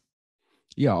close.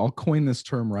 Yeah, I'll coin this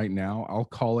term right now. I'll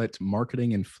call it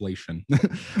marketing inflation,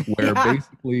 where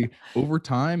basically over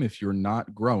time, if you're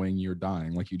not growing, you're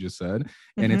dying, like you just said.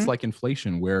 And it's like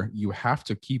inflation, where you have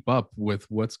to keep up with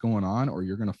what's going on or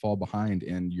you're going to fall behind.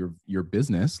 And your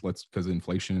business, because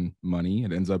inflation money,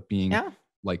 it ends up being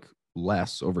like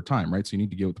less over time, right? So you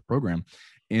need to get with the program.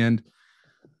 And,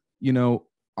 you know,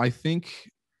 I think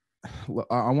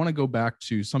I want to go back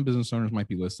to some business owners might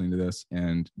be listening to this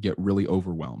and get really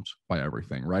overwhelmed by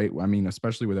everything, right? I mean,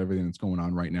 especially with everything that's going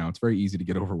on right now, it's very easy to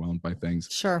get overwhelmed by things.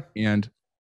 Sure. And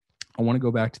I want to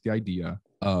go back to the idea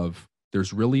of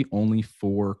there's really only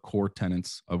 4 core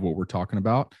tenets of what we're talking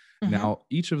about. Now,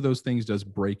 each of those things does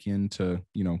break into,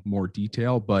 you know, more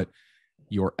detail, but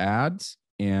your ads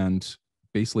and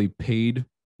basically paid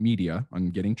media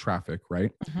on getting traffic,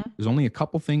 right? There's only a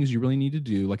couple things you really need to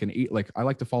do, like I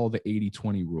like to follow the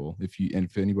 80-20 rule.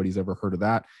 If anybody's ever heard of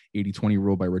that 80-20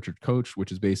 rule by Richard Koch,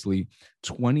 which is basically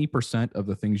 20% of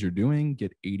the things you're doing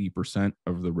get 80%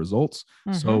 of the results.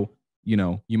 So, you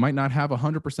know, you might not have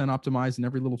 100% optimized in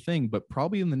every little thing, but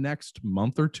probably in the next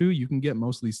month or 2, you can get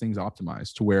most of these things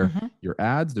optimized to where your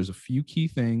ads, there's a few key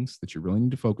things that you really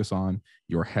need to focus on: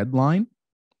 your headline,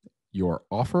 your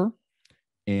offer,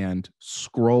 and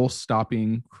scroll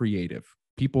stopping creative.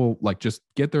 People like just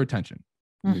get their attention.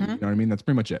 You know what I mean? That's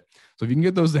pretty much it. So if you can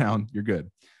get those down, you're good.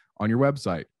 On your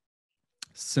website,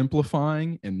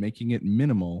 simplifying and making it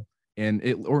minimal,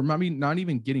 or maybe not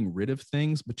even getting rid of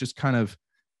things, but just kind of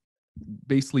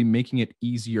basically making it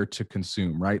easier to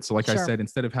consume, right? So like I said,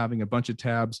 instead of having a bunch of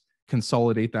tabs,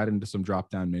 consolidate that into some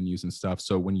drop-down menus and stuff.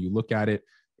 So when you look at it,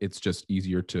 it's just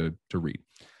easier to read.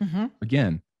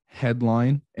 Again,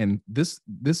 headline, and this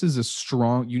is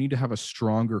you need to have a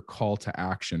stronger call to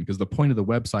action, because the point of the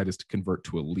website is to convert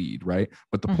to a lead, right?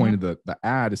 But the point of the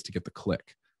ad is to get the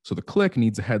click. So the click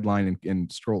needs a headline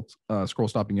and scroll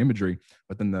stopping imagery,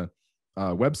 but then the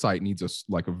website needs a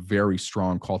very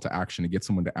strong call to action to get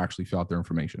someone to actually fill out their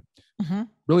information.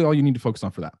 Really all you need to focus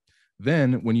on for that.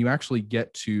 Then when you actually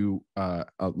get to a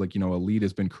lead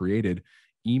has been created,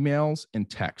 emails and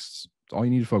texts, all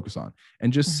you need to focus on,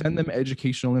 and just send them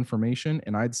educational information.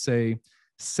 And I'd say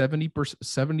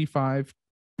 75%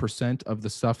 of the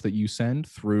stuff that you send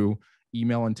through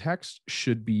email and text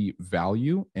should be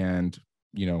value and,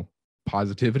 you know,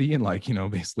 positivity and like,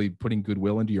 basically putting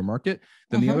goodwill into your market.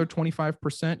 Then the other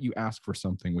 25%, you ask for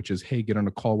something, which is, hey, get on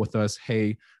a call with us.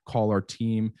 Hey, call our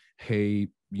team. Hey,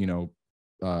 get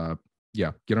on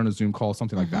a Zoom call,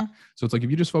 something like that. So it's like,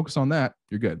 if you just focus on that,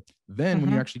 you're good. Then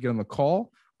when you actually get on the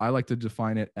call, I like to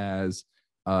define it as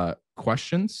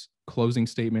questions, closing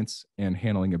statements, and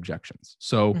handling objections.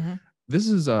 So this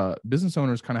is business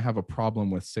owners kind of have a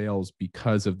problem with sales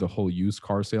because of the whole used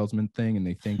car salesman thing. And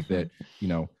they think that,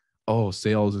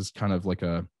 sales is kind of like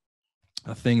a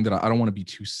thing that I don't want to be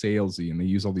too salesy. And they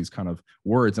use all these kind of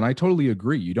words. And I totally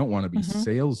agree. You don't want to be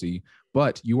salesy,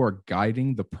 but you are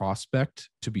guiding the prospect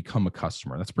to become a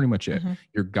customer. That's pretty much it.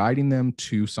 You're guiding them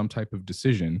to some type of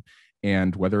decision.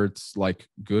 And whether it's like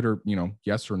good or,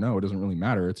 yes or no, it doesn't really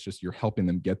matter. It's just you're helping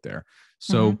them get there.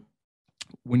 So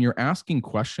when you're asking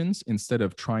questions, instead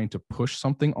of trying to push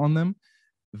something on them,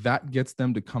 that gets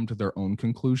them to come to their own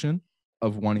conclusion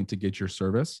of wanting to get your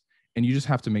service. And you just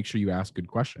have to make sure you ask good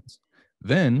questions.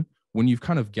 Then when you've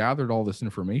kind of gathered all this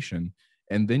information,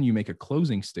 and then you make a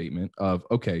closing statement of,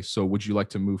 okay, so would you like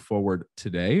to move forward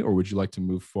today, or would you like to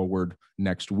move forward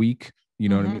next week? You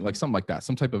know what I mean? Like something like that,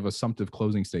 some type of assumptive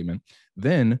closing statement.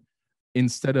 Then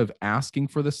instead of asking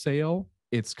for the sale,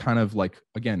 it's kind of like,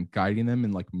 again, guiding them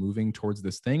and like moving towards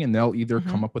this thing, and they'll either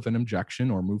come up with an objection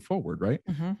or move forward, right?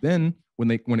 Then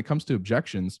when it comes to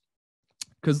objections,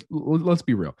 because let's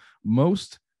be real,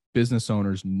 most business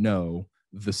owners know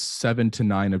the 7 to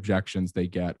 9 objections they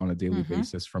get on a daily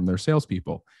basis from their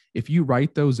salespeople. If you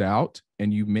write those out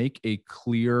and you make a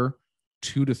clear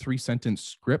 2 to 3 sentence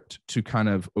script to kind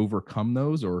of overcome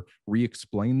those or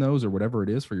re-explain those or whatever it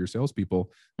is for your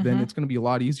salespeople, then it's going to be a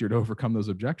lot easier to overcome those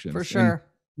objections. For sure.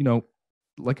 And,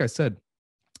 like I said,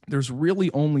 there's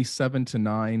really only 7 to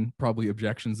 9 probably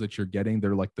objections that you're getting.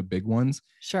 They're like the big ones.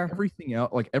 Sure. Everything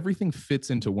else, like everything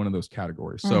fits into one of those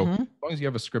categories. So as long as you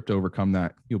have a script to overcome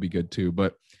that, you'll be good too.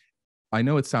 But I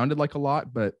know it sounded like a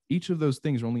lot, but each of those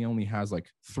things only has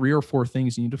like 3 or 4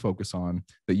 things you need to focus on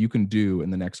that you can do in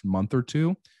the next month or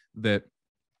two that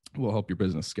will help your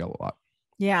business scale a lot.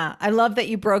 Yeah. I love that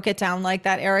you broke it down like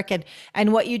that, Eric.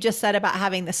 And what you just said about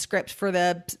having the script for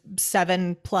the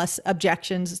 7+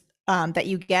 objections that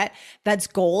you get, that's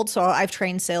gold. So I've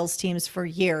trained sales teams for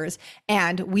years,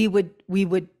 and we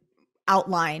would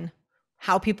outline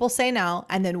how people say no,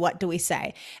 and then what do we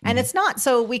say? And it's not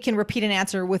so we can repeat an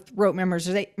answer with rote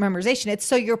memorization. It's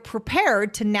so you're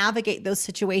prepared to navigate those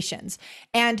situations.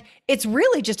 And it's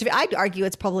really just, I'd argue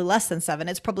it's probably less than 7.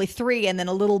 It's probably 3, and then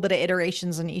a little bit of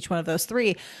iterations in each one of those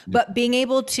 3. But being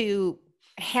able to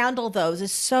handle those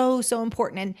is so, so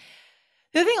important. And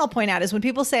the other thing I'll point out is when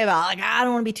people say about, like, I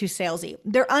don't want to be too salesy,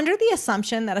 they're under the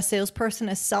assumption that a salesperson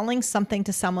is selling something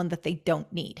to someone that they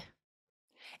don't need.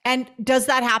 And does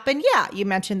that happen? Yeah. You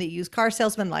mentioned the used car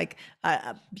salesman, like,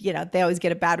 they always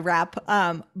get a bad rap.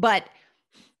 But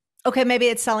okay, maybe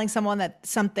it's selling someone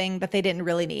something that they didn't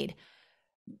really need.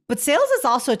 But sales has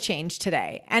also changed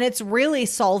today, and it's really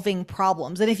solving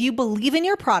problems. And if you believe in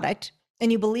your product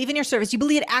and you believe in your service, you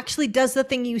believe it actually does the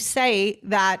thing you say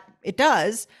that it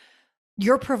does,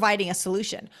 you're providing a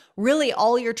solution. Really,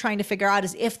 all you're trying to figure out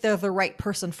is if they're the right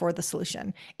person for the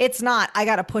solution. It's not, I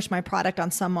got to push my product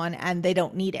on someone and they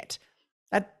don't need it.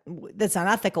 That's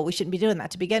unethical. We shouldn't be doing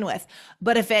that to begin with.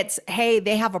 But if it's, hey,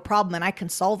 they have a problem and I can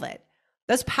solve it,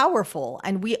 that's powerful.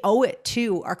 And we owe it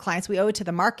to our clients. We owe it to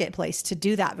the marketplace to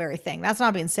do that very thing. That's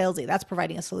not being salesy. That's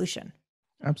providing a solution.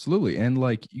 Absolutely. And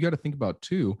like, you got to think about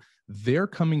too, they're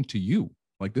coming to you.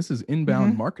 Like, this is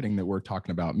inbound marketing that we're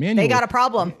talking about. They got a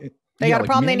problem. They got a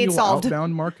problem they need solved.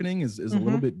 Outbound marketing is a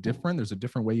little bit different. There's a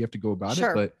different way you have to go about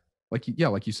it. But like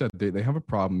you said, they have a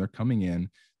problem. They're coming in.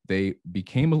 They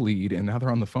became a lead, and now they're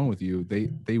on the phone with you.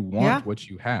 They want what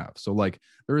you have. So like,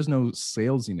 there is no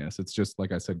salesiness. It's just,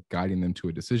 like I said, guiding them to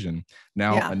a decision.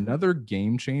 Now, another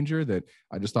game changer that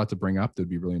I just thought to bring up that'd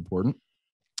be really important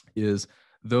is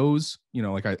those,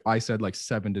 like I said, like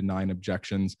 7 to 9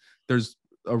 objections. There's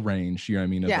a range,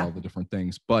 of all the different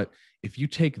things. But if you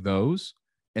take those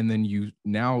and then you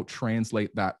now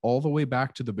translate that all the way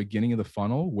back to the beginning of the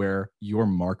funnel, where your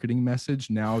marketing message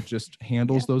now just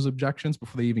handles those objections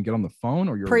before they even get on the phone,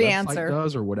 or your website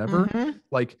does, or whatever.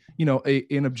 Like,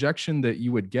 an objection that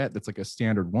you would get that's like a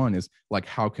standard one is like,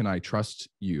 how can I trust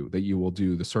you that you will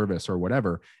do the service or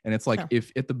whatever? And it's like,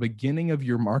 if at the beginning of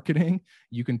your marketing,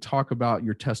 you can talk about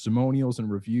your testimonials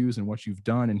and reviews and what you've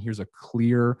done, and here's a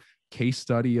clear case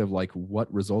study of like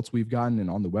what results we've gotten, and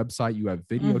on the website you have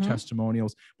video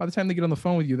testimonials, by the time they get on the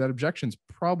phone with you, that objection's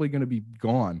probably going to be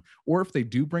gone. Or if they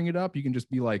do bring it up, you can just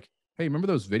be like, hey, remember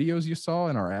those videos you saw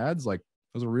in our ads? Like,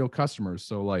 those are real customers.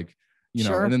 So like,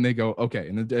 and then they go, okay,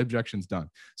 and the objection's done.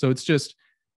 So it's just,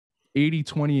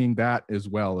 80/20ing that as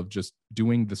well, of just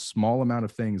doing the small amount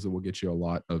of things that will get you a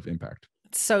lot of impact.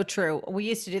 So true. We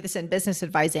used to do this in business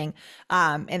advising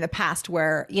in the past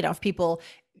where, if people,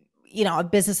 a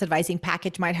business advising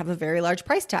package might have a very large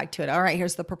price tag to it. All right,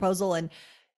 here's the proposal. And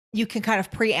you can kind of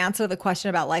pre-answer the question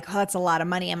about like, oh, that's a lot of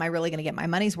money. Am I really going to get my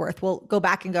money's worth? We'll go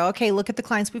back and go, okay, look at the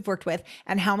clients we've worked with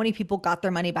and how many people got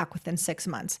their money back within 6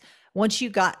 months. Once you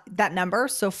got that number,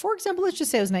 so for example, let's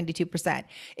just say it was 92%.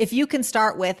 If you can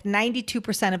start with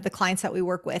 92% of the clients that we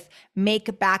work with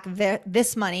make back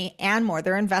this money and more,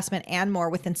 their investment and more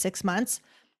within 6 months,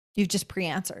 you've just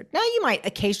pre-answered. Now you might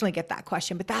occasionally get that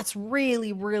question, but that's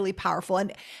really, really powerful.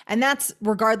 And that's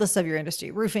regardless of your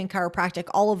industry, roofing, chiropractic,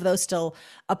 all of those still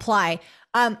apply.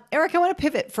 Eric, I want to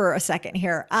pivot for a second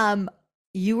here.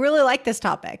 You really like this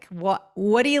topic.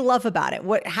 What do you love about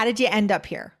it? How did you end up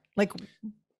here? Like,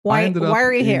 why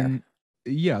are you here?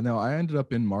 Yeah, no, I ended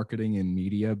up in marketing and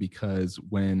media because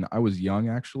when I was young,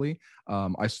 actually,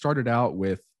 I started out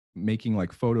with making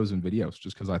like photos and videos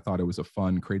just because I thought it was a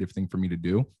fun, creative thing for me to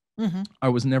do. Mm-hmm. I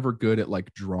was never good at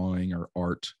like drawing or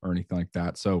art or anything like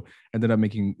that. So ended up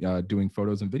doing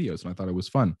photos and videos, and I thought it was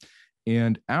fun.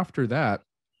 And after that,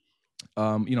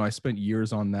 I spent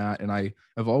years on that, and I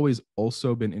have always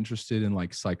also been interested in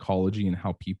like psychology and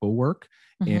how people work,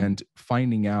 Mm-hmm. and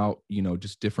finding out,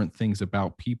 just different things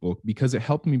about people because it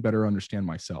helped me better understand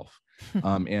myself.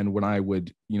 And when I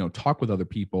would, talk with other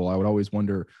people, I would always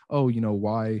wonder, oh,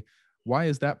 why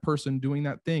is that person doing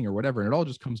that thing or whatever? And it all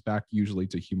just comes back usually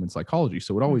to human psychology.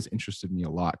 So it always interested me a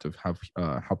lot of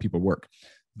how people work.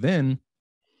 Then,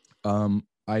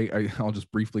 I'll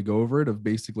just briefly go over it. Of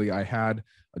basically, I had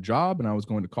a job and I was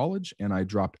going to college, and I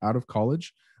dropped out of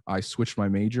college. I switched my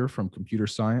major from computer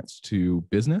science to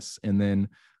business, and then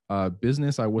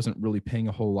business, I wasn't really paying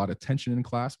a whole lot of attention in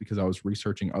class because I was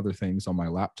researching other things on my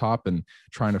laptop and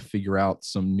trying to figure out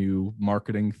some new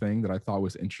marketing thing that I thought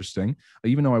was interesting,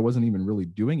 even though I wasn't even really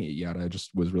doing it yet. I just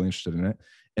was really interested in it.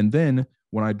 And then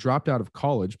when I dropped out of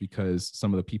college, because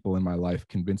some of the people in my life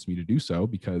convinced me to do so,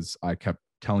 because I kept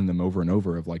telling them over and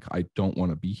over of like, I don't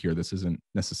want to be here. This isn't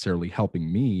necessarily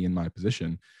helping me in my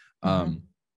position. Mm-hmm.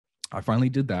 I finally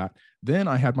did that. Then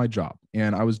I had my job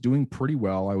and I was doing pretty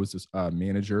well. I was a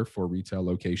manager for a retail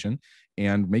location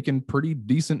and making pretty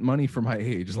decent money for my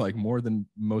age, like more than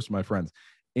most of my friends.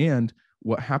 And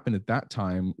what happened at that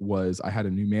time was I had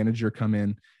a new manager come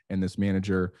in, and this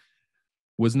manager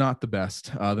was not the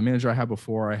best. The manager I had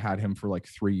before, I had him for like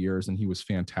 3 years, and he was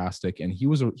fantastic. And he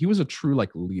was a true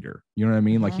like leader. You know what I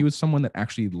mean? Like Mm-hmm. he was someone that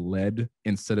actually led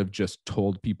instead of just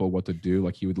told people what to do.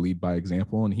 Like he would lead by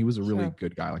example, and he was a really Sure.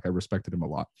 good guy. Like I respected him a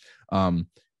lot.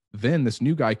 Then this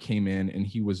new guy came in, and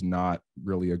he was not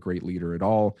really a great leader at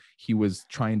all. He was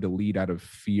trying to lead out of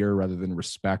fear rather than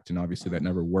respect, and obviously that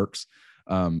never works.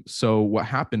 So what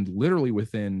happened literally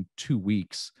within 2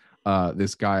 weeks,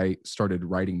 this guy started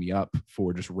writing me up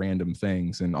for just random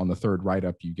things. And on the third write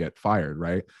up, you get fired.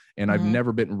 Right. And I've Mm-hmm.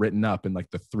 never been written up in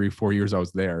like the 3 or 4 years I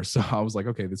was there. So I was like,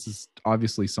 okay, this is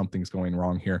obviously something's going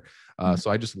wrong here. So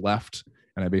I just left,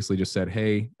 and I basically just said,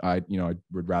 hey, I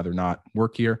would rather not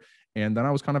work here. And then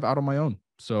I was kind of out on my own.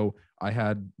 So I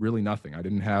had really nothing. I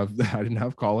didn't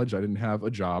have college. I didn't have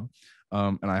a job.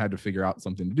 And I had to figure out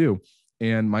something to do.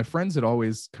 And my friends had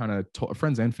always kind of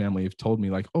friends and family have told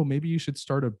me like, oh, maybe you should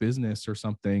start a business or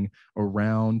something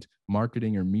around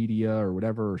marketing or media or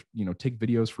whatever, or, take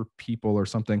videos for people or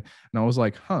something. And I was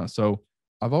like, huh. So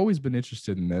I've always been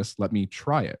interested in this. Let me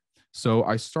try it. So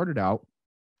I started out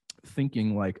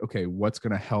thinking like, okay, what's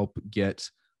going to help get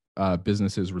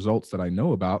businesses results that I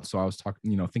know about. So I was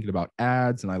thinking about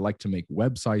ads, and I like to make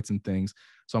websites and things.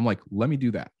 So I'm like, let me do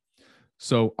that.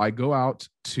 So I go out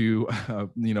to,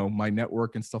 my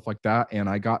network and stuff like that. And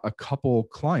I got a couple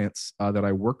clients that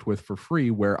I worked with for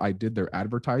free, where I did their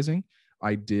advertising.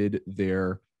 I did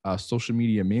their social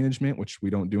media management, which we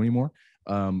don't do anymore.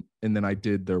 And then I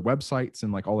did their websites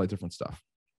and like all that different stuff.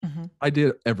 Mm-hmm. I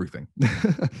did everything.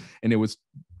 And it was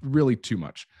really too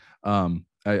much.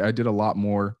 I did a lot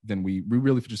more than we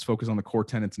really just focus on the core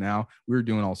tenets now. We were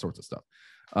doing all sorts of stuff.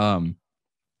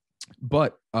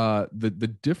 But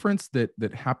the difference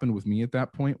that happened with me at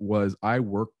that point was I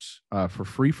worked for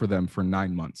free for them for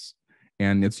 9 months,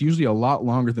 and it's usually a lot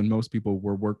longer than most people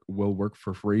will work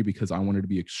for free, because I wanted to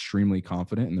be extremely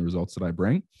confident in the results that I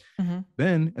bring. Mm-hmm.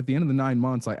 Then at the end of the 9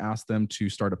 months, I asked them to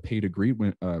start a paid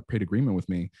agreement with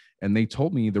me, and they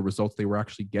told me the results they were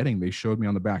actually getting. They showed me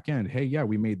on the back end, hey, yeah,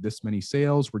 we made this many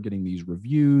sales, we're getting these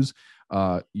reviews,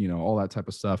 all that type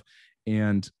of stuff.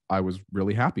 And I was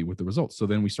really happy with the results. So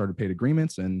then we started paid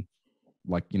agreements, and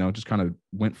just kind of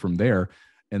went from there.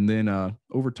 And then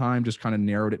over time, just kind of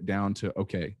narrowed it down to,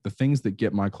 okay, the things that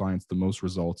get my clients the most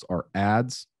results are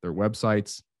ads, their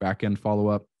websites, back-end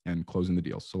follow-up, and closing the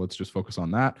deals. So let's just focus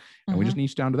on that. And we just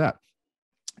niche down to that.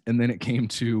 And then it came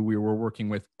to, we were working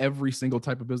with every single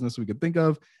type of business we could think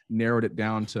of, narrowed it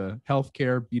down to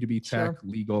healthcare, B2B tech,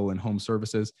 legal, and home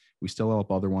services. We still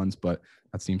help other ones, but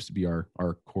that seems to be our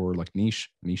core like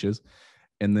niches.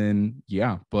 And then,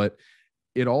 yeah, but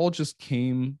it all just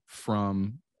came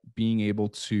from being able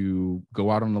to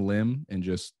go out on a limb and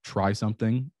just try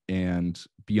something and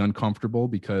be uncomfortable,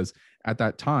 because at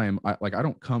that time, I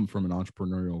don't come from an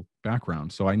entrepreneurial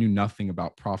background. So I knew nothing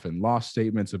about profit and loss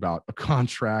statements, about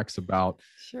contracts, about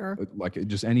like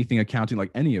just anything accounting,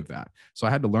 like any of that. So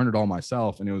I had to learn it all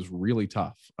myself, and it was really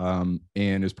tough. And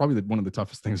it's probably one of the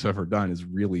toughest things I've ever done, is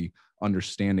really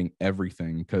understanding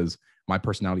everything, because my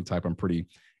personality type, I'm pretty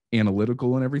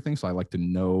analytical and everything. So I like to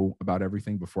know about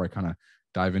everything before I kind of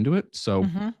dive into it. So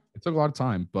it took a lot of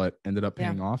time, but ended up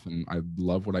paying off. And I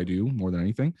love what I do more than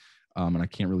anything. And I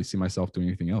can't really see myself doing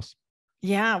anything else.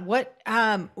 Yeah.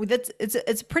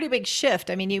 It's a pretty big shift.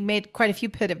 I mean, you made quite a few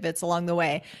pivots along the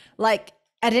way. Like,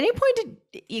 at any point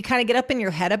did you kind of get up in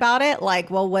your head about it? Like,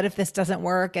 well, what if this doesn't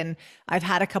work? And I've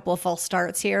had a couple of false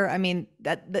starts here. I mean,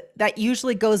 that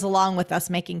usually goes along with us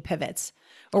making pivots.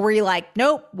 Or were you like,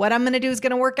 nope, what I'm going to do is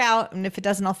going to work out, and if it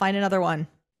doesn't, I'll find another one?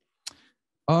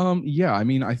 Yeah, I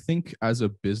mean, I think as a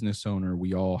business owner,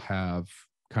 we all have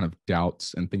kind of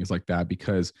doubts and things like that,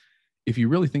 because if you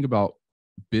really think about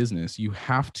business, you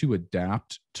have to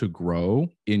adapt to grow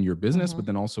in your business, but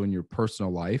then also in your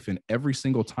personal life. And every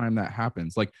single time that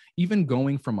happens, like even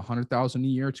going from 100,000 a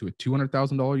year to a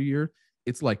 $200,000 a year,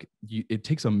 it's like it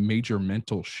takes a major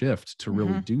mental shift to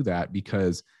really do that,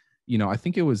 because I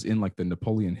think it was in like the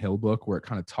Napoleon Hill book where it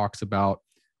kind of talks about,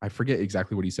 I forget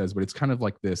exactly what he says, but it's kind of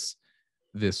like this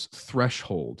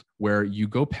threshold where you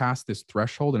go past this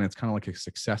threshold, and it's kind of like a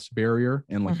success barrier,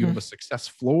 and like you have a success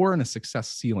floor and a success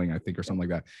ceiling, I think, or something like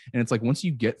that. And it's like, once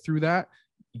you get through that,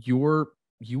 you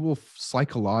will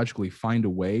psychologically find a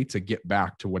way to get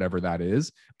back to whatever that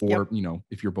is. Or,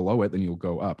 if you're below it, then you'll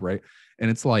go up. Right.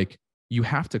 And it's like, you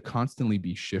have to constantly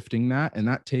be shifting that. And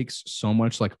that takes so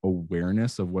much like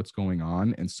awareness of what's going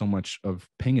on, and so much of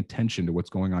paying attention to what's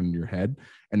going on in your head.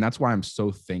 And that's why I'm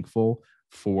so thankful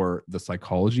for the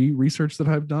psychology research that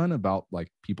I've done about like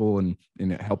people, and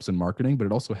it helps in marketing, but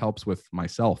it also helps with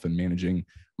myself and managing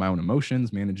my own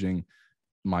emotions, managing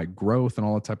my growth and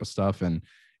all that type of stuff. And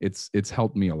it's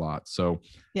helped me a lot. So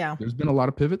yeah, there's been a lot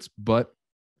of pivots, but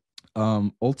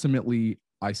ultimately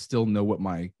I still know what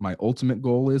my ultimate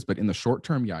goal is. But in the short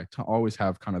term, yeah, I always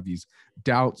have kind of these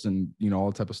doubts and,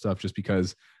 all that type of stuff, just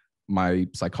because my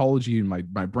psychology and my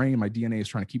brain, my DNA is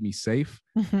trying to keep me safe,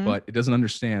 but it doesn't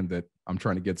understand that I'm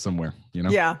trying to get somewhere,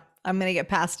 Yeah, I'm going to get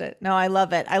past it. No, I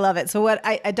love it. I love it. So what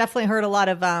I definitely heard a lot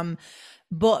of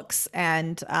books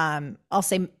and I'll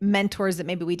say mentors that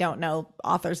maybe we don't know,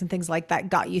 authors and things like that,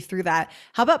 got you through that.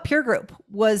 How about peer group?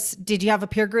 Did you have a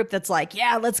peer group that's like,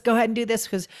 yeah, let's go ahead and do this?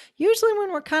 Because usually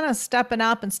when we're kind of stepping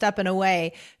up and stepping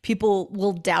away, people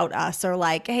will doubt us, or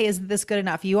like, hey, isn't this good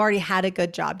enough? You already had a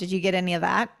good job. Did you get any of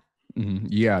that?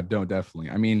 Yeah, no,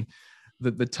 definitely. I mean,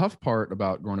 the tough part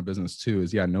about growing a business too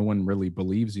is, no one really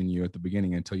believes in you at the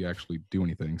beginning until you actually do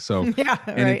anything. So yeah,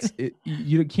 and right.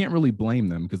 You can't really blame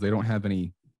them, because they don't have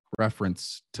any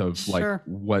reference to like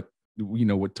what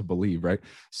to believe, right?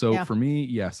 So for me,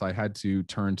 yes, I had to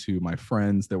turn to my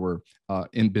friends that were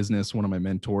in business. One of my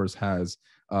mentors has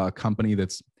a company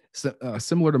that's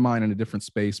similar to mine in a different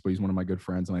space, but he's one of my good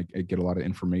friends, and I get a lot of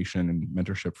information and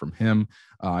mentorship from him.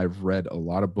 I've read a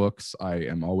lot of books. I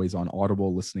am always on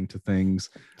Audible listening to things.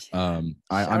 I'm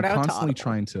constantly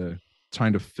trying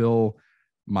to fill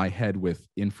my head with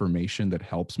information that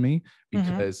helps me,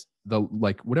 because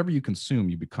whatever you consume,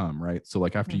 you become, right? So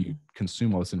like after you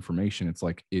consume all this information, it's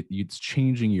like it's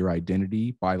changing your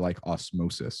identity by like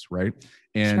osmosis, right?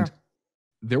 And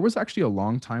there was actually a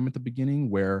long time at the beginning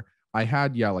where I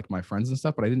had, like my friends and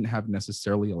stuff, but I didn't have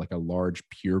necessarily like a large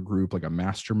peer group, like a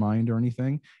mastermind or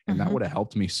anything. And that would have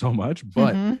helped me so much.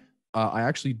 But I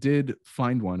actually did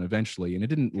find one eventually, and it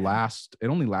didn't last. It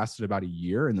only lasted about a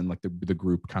year. And then like the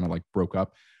group kind of like broke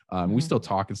up. We still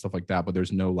talk and stuff like that, but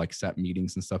there's no like set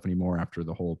meetings and stuff anymore after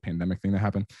the whole pandemic thing that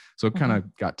happened. So it kind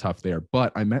of got tough there.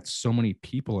 But I met so many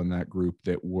people in that group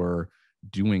that were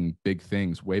doing big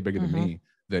things, way bigger than me,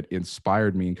 that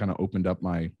inspired me and kind of opened up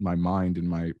my mind and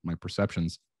my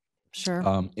perceptions.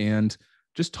 And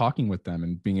just talking with them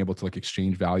and being able to like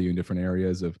exchange value in different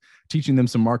areas of teaching them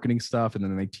some marketing stuff. And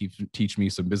then they teach me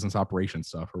some business operation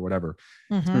stuff or whatever.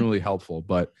 It's been really helpful.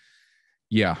 But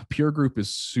Yeah, peer group is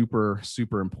super,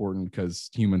 super important because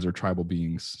humans are tribal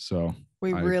beings. So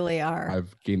We I've really are.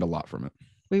 I've gained a lot from it.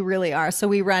 We really are. So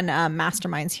we run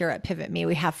masterminds here at Pivot Me.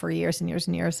 We have for years and years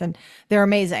and years, and they're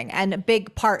amazing. And a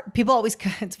big part, people always,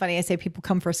 it's funny, I say people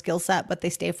come for skill set, but they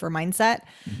stay for mindset.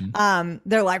 Mhm.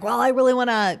 They're like, well, I really want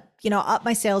to, up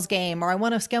my sales game, or I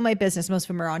want to scale my business. Most of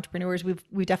them are entrepreneurs.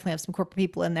 We definitely have some corporate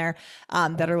people in there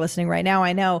that are listening right now,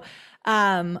 I know.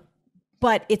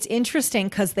 But it's interesting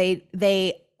because they,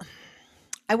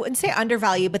 I wouldn't say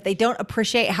undervalue, but they don't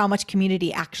appreciate how much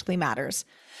community actually matters,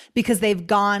 because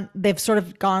they've sort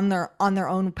of gone on their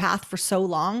own path for so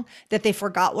long that they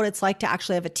forgot what it's like to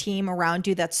actually have a team around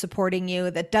you that's supporting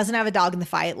you, that doesn't have a dog in the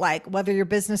fight. Like, whether your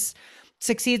business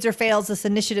succeeds or fails, this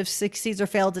initiative succeeds or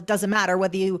fails, it doesn't matter.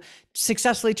 Whether you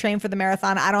successfully train for the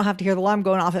marathon, I don't have to hear the alarm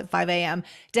going off at 5 a.m.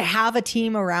 To have a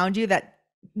team around you that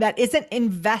isn't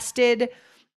invested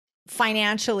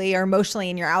financially or emotionally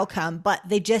in your outcome, but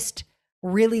they just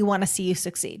really want to see you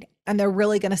succeed. And they're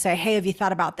really going to say, hey, have you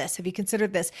thought about this? Have you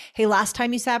considered this? Hey, last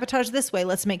time you sabotaged this way,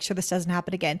 let's make sure this doesn't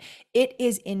happen again. It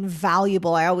is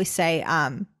invaluable. I always say,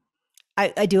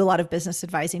 I do a lot of business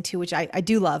advising too, which I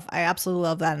do love. I absolutely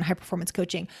love that in high performance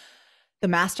coaching. The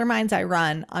masterminds I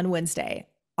run on Wednesday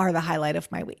are the highlight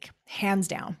of my week, hands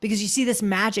down, because you see this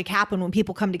magic happen when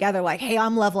people come together like, hey,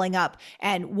 I'm leveling up.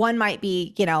 And one might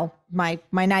be, my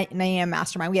 9 a.m.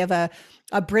 mastermind. We have a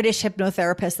British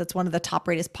hypnotherapist that's one of the top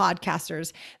rated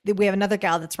podcasters. We have another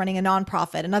gal that's running a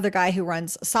nonprofit, another guy who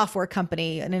runs a software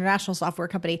company, an international software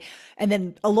company, and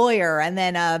then a lawyer, and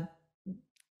then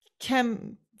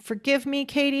forgive me,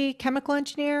 Katie, chemical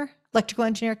engineer, electrical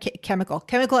engineer,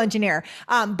 chemical engineer,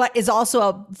 but is also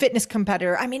a fitness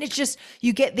competitor. I mean, it's just,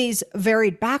 you get these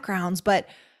varied backgrounds, but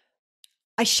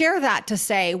I share that to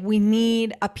say we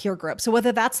need a peer group. So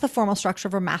whether that's the formal structure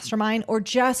of a mastermind or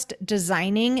just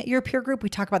designing your peer group, we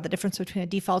talk about the difference between a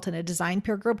default and a design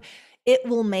peer group. It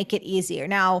will make it easier.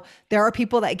 Now, there are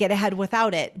people that get ahead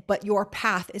without it, but your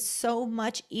path is so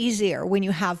much easier when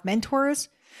you have mentors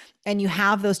and you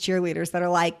have those cheerleaders that are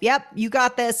like, yep, you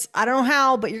got this. I don't know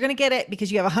how, but you're going to get it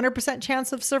because you have a 100%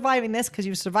 chance of surviving this because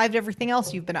you've survived everything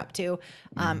else you've been up to.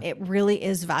 It really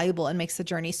is valuable and makes the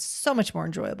journey so much more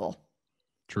enjoyable.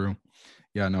 True.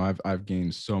 Yeah, no, I've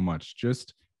gained so much.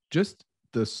 Just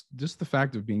the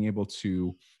fact of being able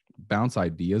to bounce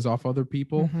ideas off other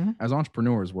people. Mm-hmm. As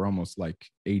entrepreneurs, we're almost like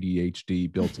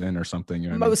ADHD built in or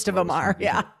something. Most of them are,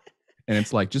 yeah. And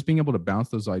it's like just being able to bounce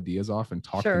those ideas off and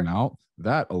talk them out.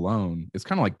 That alone is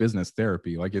kind of like business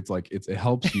therapy. Like it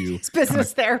helps you. It's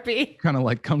business therapy. Kind of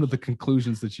like come to the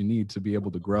conclusions that you need to be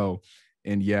able to grow.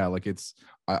 And yeah, like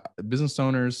business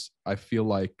owners, I feel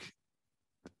like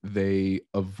they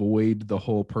avoid the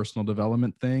whole personal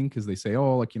development thing because they say,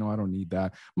 oh, like, I don't need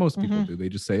that. Most people do. They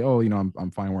just say, oh,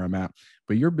 I'm fine where I'm at.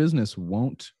 But your business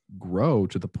won't grow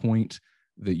to the point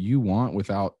that you want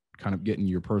without kind of getting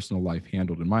your personal life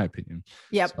handled, in my opinion.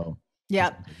 Yep. So,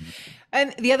 yep.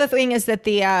 And the other thing is that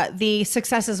the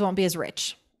successes won't be as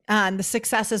rich. The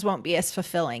successes won't be as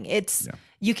fulfilling.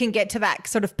 You can get to that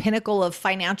sort of pinnacle of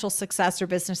financial success or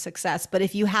business success, but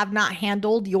if you have not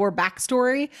handled your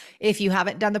backstory, if you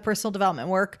haven't done the personal development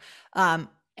work,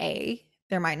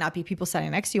 there might not be people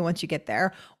sitting next to you once you get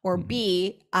there, or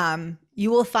B, you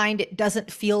will find it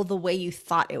doesn't feel the way you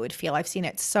thought it would feel. I've seen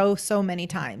it so many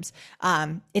times.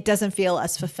 It doesn't feel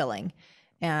as fulfilling.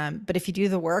 But if you do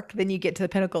the work, then you get to the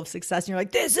pinnacle of success and you're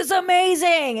like, this is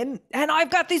amazing. And I've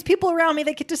got these people around me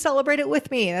that get to celebrate it with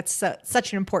me. That's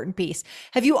such an important piece.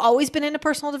 Have you always been into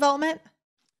personal development?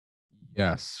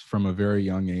 Yes, from a very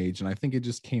young age. And I think it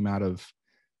just came out of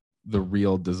the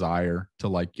real desire to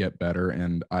like get better.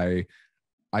 And I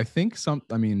think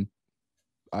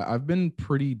I've been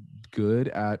pretty good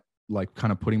at like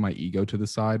kind of putting my ego to the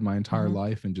side my entire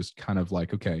life and just kind of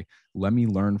like, okay, let me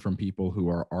learn from people who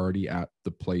are already at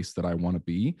the place that I want to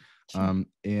be.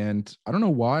 And I don't know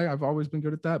why I've always been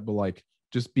good at that, but like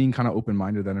just being kind of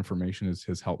open-minded to that information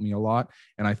has helped me a lot.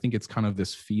 And I think it's kind of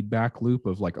this feedback loop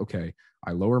of like, okay,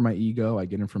 I lower my ego, I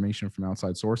get information from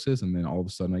outside sources, and then all of a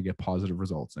sudden I get positive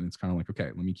results. And it's kind of like, okay,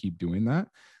 let me keep doing that.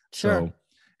 Sure. So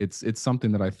it's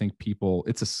something that I think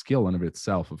it's a skill in of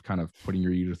itself of kind of putting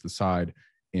your ego to the side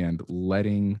and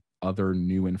letting other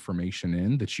new information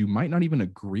in that you might not even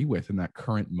agree with in that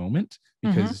current moment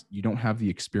because you don't have the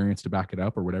experience to back it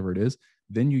up or whatever it is.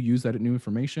 Then you use that new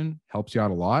information, helps you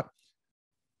out a lot.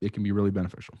 It can be really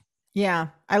beneficial. Yeah,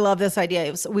 I love this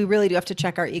idea. We really do have to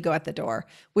check our ego at the door,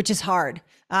 which is hard.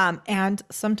 And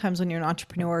sometimes when you're an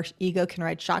entrepreneur, ego can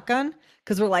ride shotgun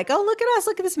because we're like, "Oh, look at us!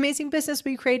 Look at this amazing business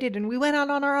we created, and we went out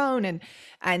on our own."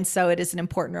 And so it is an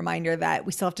important reminder that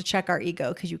we still have to check our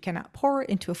ego because you cannot pour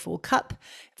into a full cup.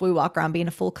 If we walk around being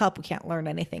a full cup, we can't learn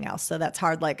anything else. So that's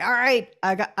hard. Like, all right,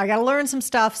 I got to learn some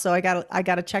stuff. So I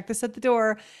got to check this at the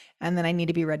door. And then I need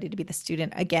to be ready to be the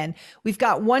student again. We've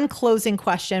got one closing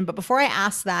question, but before I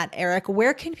ask that, Eric,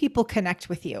 where can people connect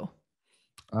with you?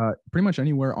 Pretty much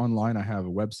anywhere online. I have a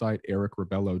website,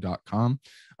 ericrebello.com.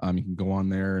 You can go on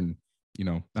there and,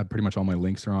 pretty much all my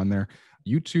links are on there.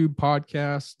 YouTube,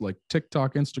 podcast, like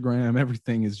TikTok, Instagram,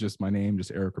 everything is just my name,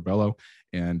 just Eric Rebello.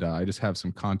 And I just have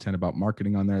some content about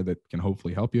marketing on there that can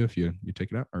hopefully help you if you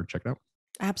take it out or check it out.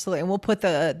 Absolutely. And we'll put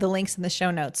the links in the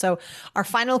show notes. So our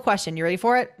final question, you ready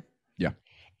for it? Yeah.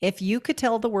 If you could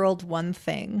tell the world one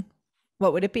thing,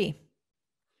 what would it be?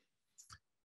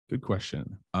 Good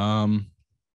question.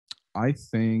 I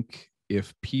think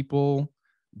if people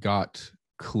got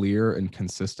clear and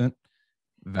consistent,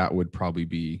 that would probably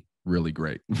be really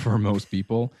great for most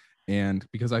people. And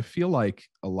because I feel like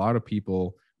a lot of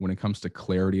people, when it comes to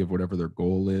clarity of whatever their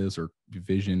goal is or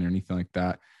vision or anything like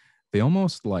that, they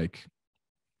almost like,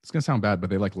 it's going to sound bad,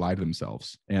 but they like lie to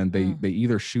themselves, and they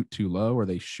either shoot too low or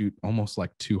they shoot almost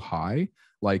like too high.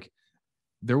 Like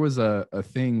there was a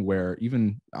thing where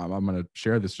even I'm going to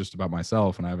share this just about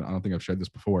myself, and I don't think I've shared this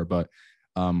before, but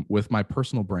with my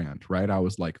personal brand, right? I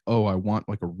was like, oh, I want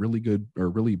like a really good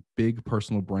or really big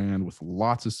personal brand with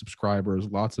lots of subscribers,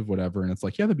 lots of whatever. And it's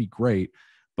like, yeah, that'd be great.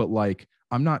 But like,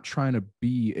 I'm not trying to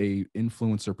be a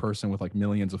influencer person with like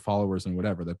millions of followers and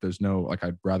whatever, that there's no, like,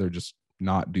 I'd rather just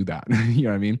not do that. You know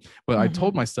what I mean? But I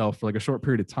told myself for like a short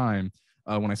period of time,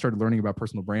 when I started learning about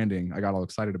personal branding, I got all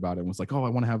excited about it and was like, oh, I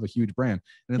want to have a huge brand.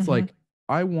 And it's like,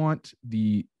 I want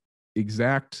the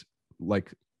exact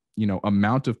like,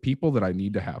 amount of people that I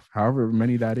need to have, however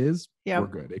many that is, we're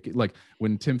good. Like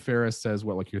when Tim Ferriss says,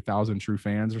 what, like your 1,000 true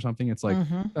fans or something, it's like,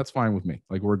 that's fine with me.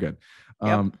 Like we're good.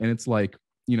 And it's like,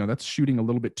 that's shooting a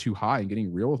little bit too high and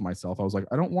getting real with myself. I was like,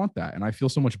 I don't want that. And I feel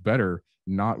so much better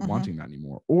not wanting that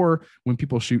anymore. Or when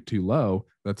people shoot too low,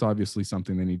 that's obviously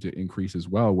something they need to increase as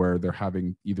well, where they're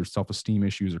having either self-esteem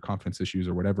issues or confidence issues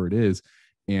or whatever it is.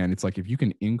 And it's like, if you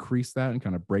can increase that and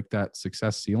kind of break that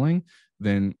success ceiling,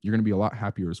 then you're going to be a lot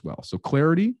happier as well. So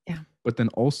clarity, but then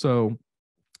also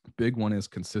big one is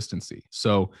consistency.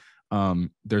 So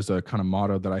there's a kind of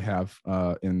motto that I have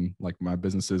in like my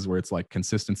businesses where it's like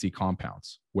consistency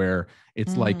compounds, where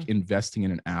it's like investing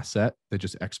in an asset that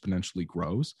just exponentially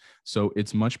grows. So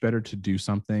it's much better to do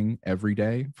something every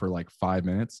day for like 5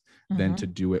 minutes than to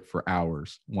do it for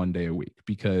hours 1 day a week,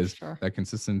 because that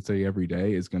consistency every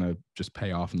day is going to just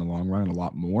pay off in the long run and a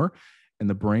lot more. And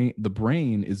the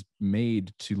brain is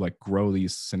made to like grow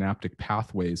these synaptic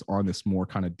pathways on this more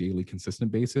kind of daily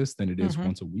consistent basis than it is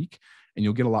once a week. And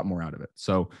you'll get a lot more out of it.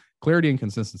 So clarity and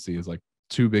consistency is like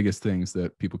two biggest things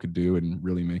that people could do and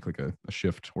really make like a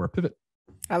shift or a pivot.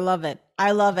 I love it.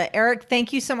 I love it. Eric,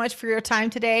 thank you so much for your time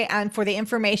today and for the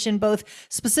information, both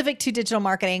specific to digital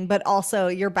marketing, but also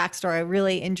your backstory. I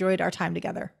really enjoyed our time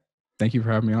together. Thank you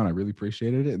for having me on. I really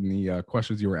appreciated it. And the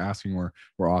questions you were asking were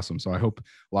awesome. So I hope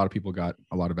a lot of people got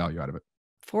a lot of value out of it.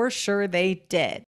 For sure they did.